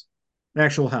house, an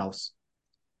actual house,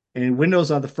 and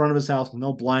windows on the front of his house,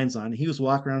 no blinds on. He was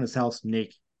walking around his house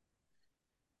naked.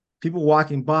 People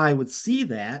walking by would see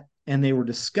that, and they were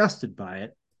disgusted by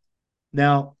it.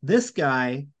 Now, this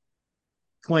guy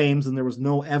claims, and there was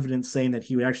no evidence saying that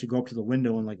he would actually go up to the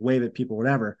window and like wave at people, or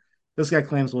whatever. This guy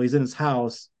claims, well, he's in his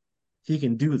house, he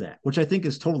can do that, which I think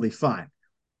is totally fine.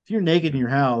 If you're naked in your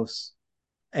house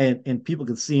and people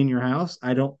can see in your house,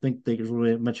 I don't think there's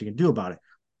really much you can do about it.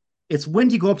 It's when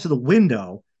you go up to the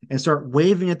window and start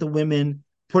waving at the women,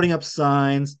 putting up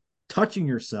signs, touching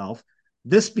yourself.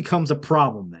 This becomes a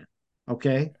problem then.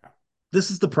 Okay.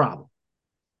 This is the problem.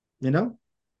 You know?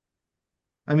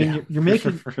 I mean, Yeah, you're for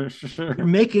sure, making for you're sure.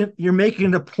 making you're making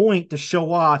it a point to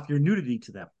show off your nudity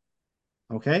to them.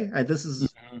 Okay, this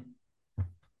is Mhm.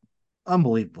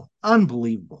 unbelievable,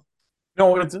 unbelievable.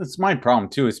 No, it's my problem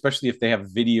too, especially if they have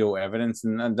video evidence,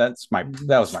 and that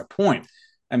was my point.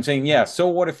 I'm saying, yeah. So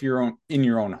what if you're in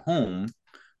your own home?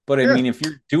 But I Yeah, mean, if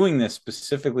you're doing this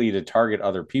specifically to target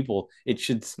other people, it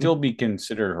should still be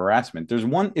considered harassment.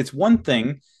 It's one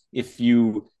thing if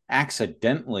you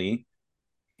accidentally,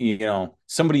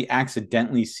 somebody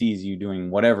accidentally sees you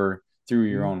doing whatever through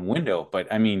your own window.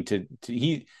 But I mean,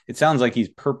 it sounds like he's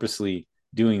purposely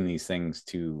doing these things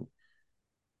to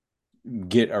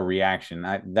get a reaction.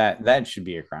 That should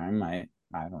be a crime. I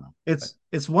don't know. But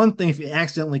it's one thing if you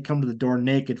accidentally come to the door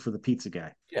naked for the pizza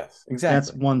guy. yes, That's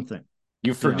exactly. one thing, You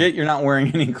you know. forget you're not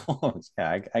wearing any clothes.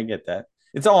 Yeah, I get that.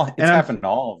 And It's I'm happened to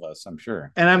all of us, I'm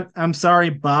sure. and But I'm sorry,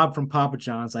 Bob from Papa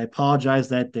John's. I apologize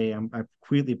that day. I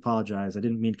completely apologize. I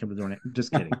didn't mean to come to the door naked.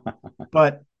 Just kidding.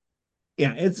 But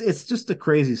yeah, it's just a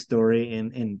crazy story.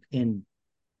 And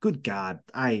good God,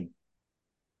 I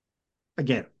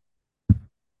again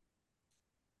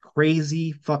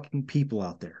crazy fucking people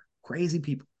out there. Crazy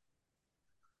people.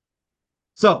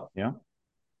 So yeah.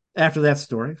 after that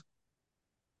story,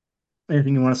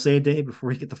 anything you want to say, Dave, before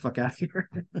we get the fuck out of here?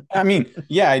 I mean,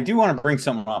 yeah, I do want to bring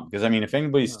something up because I mean, if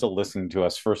anybody's still listening to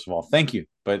us, first of all, thank you.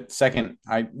 But second,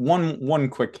 I one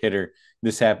quick hitter.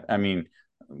 I mean,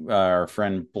 our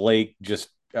friend Blake just,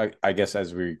 I guess,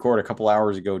 as we record a couple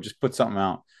hours ago, just put something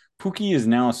out. Pookie is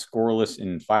now scoreless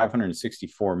in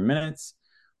 564 minutes.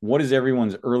 What is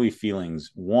everyone's early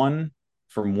feelings?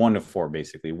 From 1 to 4,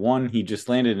 basically. 1, he just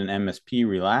landed an MSP,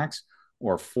 relax,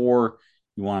 or 4,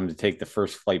 you want him to take the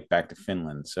first flight back to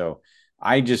Finland. So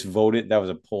I just voted. That was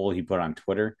a poll he put on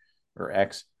Twitter or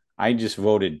X. I just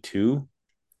voted 2,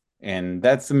 and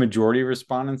that's the majority of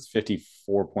respondents.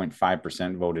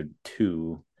 54.5% voted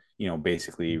 2.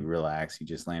 Basically relax. He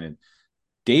just landed. Yeah.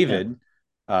 David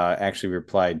actually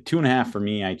replied 2.5 for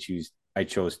me. I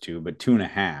chose 2, but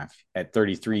 2.5 at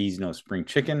 33. He's no spring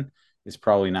chicken. Is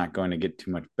probably not going to get too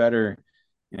much better.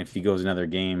 And if he goes another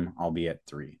game, I'll be at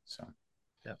 3. So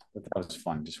Yeah. but that was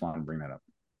fun. Just wanted to bring that up.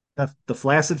 The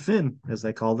flaccid fin, as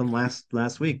they called them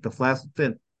last week. The flaccid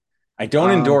fin. I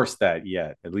don't Um, endorse that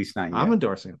yet, at least not I'm yet.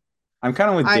 endorsing it. I'm kind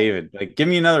of with I David. Like, give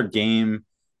me another game,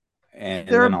 and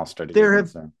then there I'll start there again. have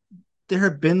So there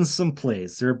have been some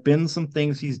plays. There have been some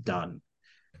things he's done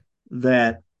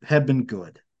that have been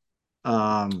good.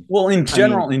 well, I mean,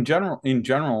 in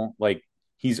general, like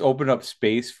he's opened up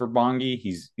space for Bongi.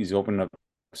 He's opened up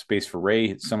space for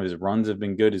Ray. Some of his runs have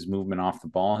been good. His movement off the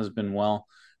ball has been well.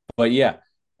 But yeah,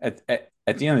 at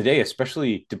the end of the day,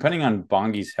 especially depending on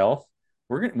Bongi's health,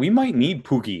 we might need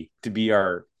Pookie to be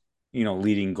our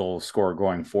leading goal scorer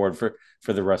going forward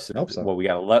for the rest I of hope so. what we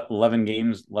got 11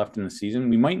 games left in the season.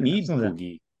 We might Yeah, need some of that.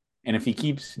 Pookie. And if he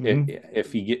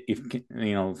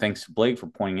Mm-hmm. thanks to Blake for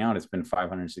pointing out, it's been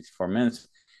 564 minutes.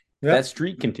 that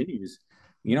streak continues,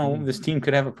 this team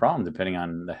could have a problem depending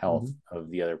on the health of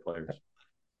the other players.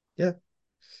 Yeah.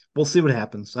 We'll see what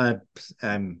happens. I'm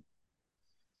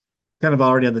kind of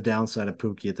already on the downside of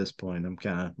Pookie at this point. I'm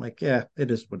kind of like, yeah, it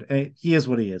is he is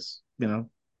what he is. I'm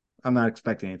not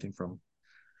expecting anything from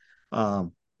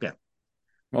him. Yeah.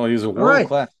 Well, he was a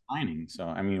world-class signing. So,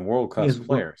 I mean, world-class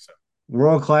player. So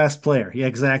world-class player. Yeah,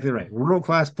 exactly right.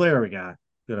 World-class player we got,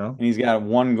 And he's got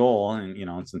one goal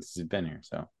and, since he's been here.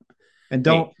 So, and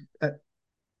don't,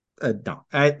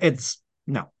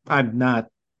 no, I'm not.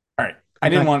 All right.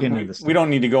 We don't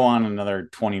need to go on another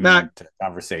 20-minute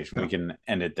conversation. No. We can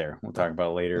end it there. We'll talk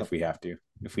about it later if we have to,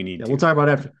 if we need to. We'll talk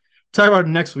about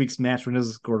next week's match when he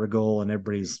doesn't score a goal and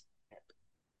everybody's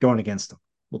going against him.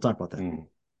 We'll talk about that.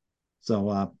 So,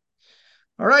 all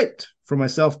right. For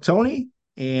myself, Tony,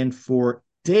 and for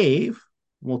Dave,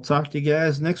 we'll talk to you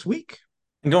guys next week.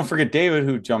 And don't forget David,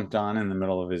 who jumped on in the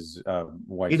middle of his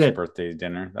wife's birthday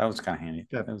dinner. That was kind of handy.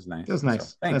 That was nice. That was nice.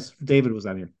 So, thanks. David was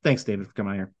on here. Thanks, David, for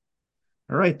coming on here.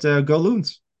 All right. Go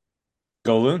Loons.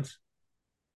 Go Loons.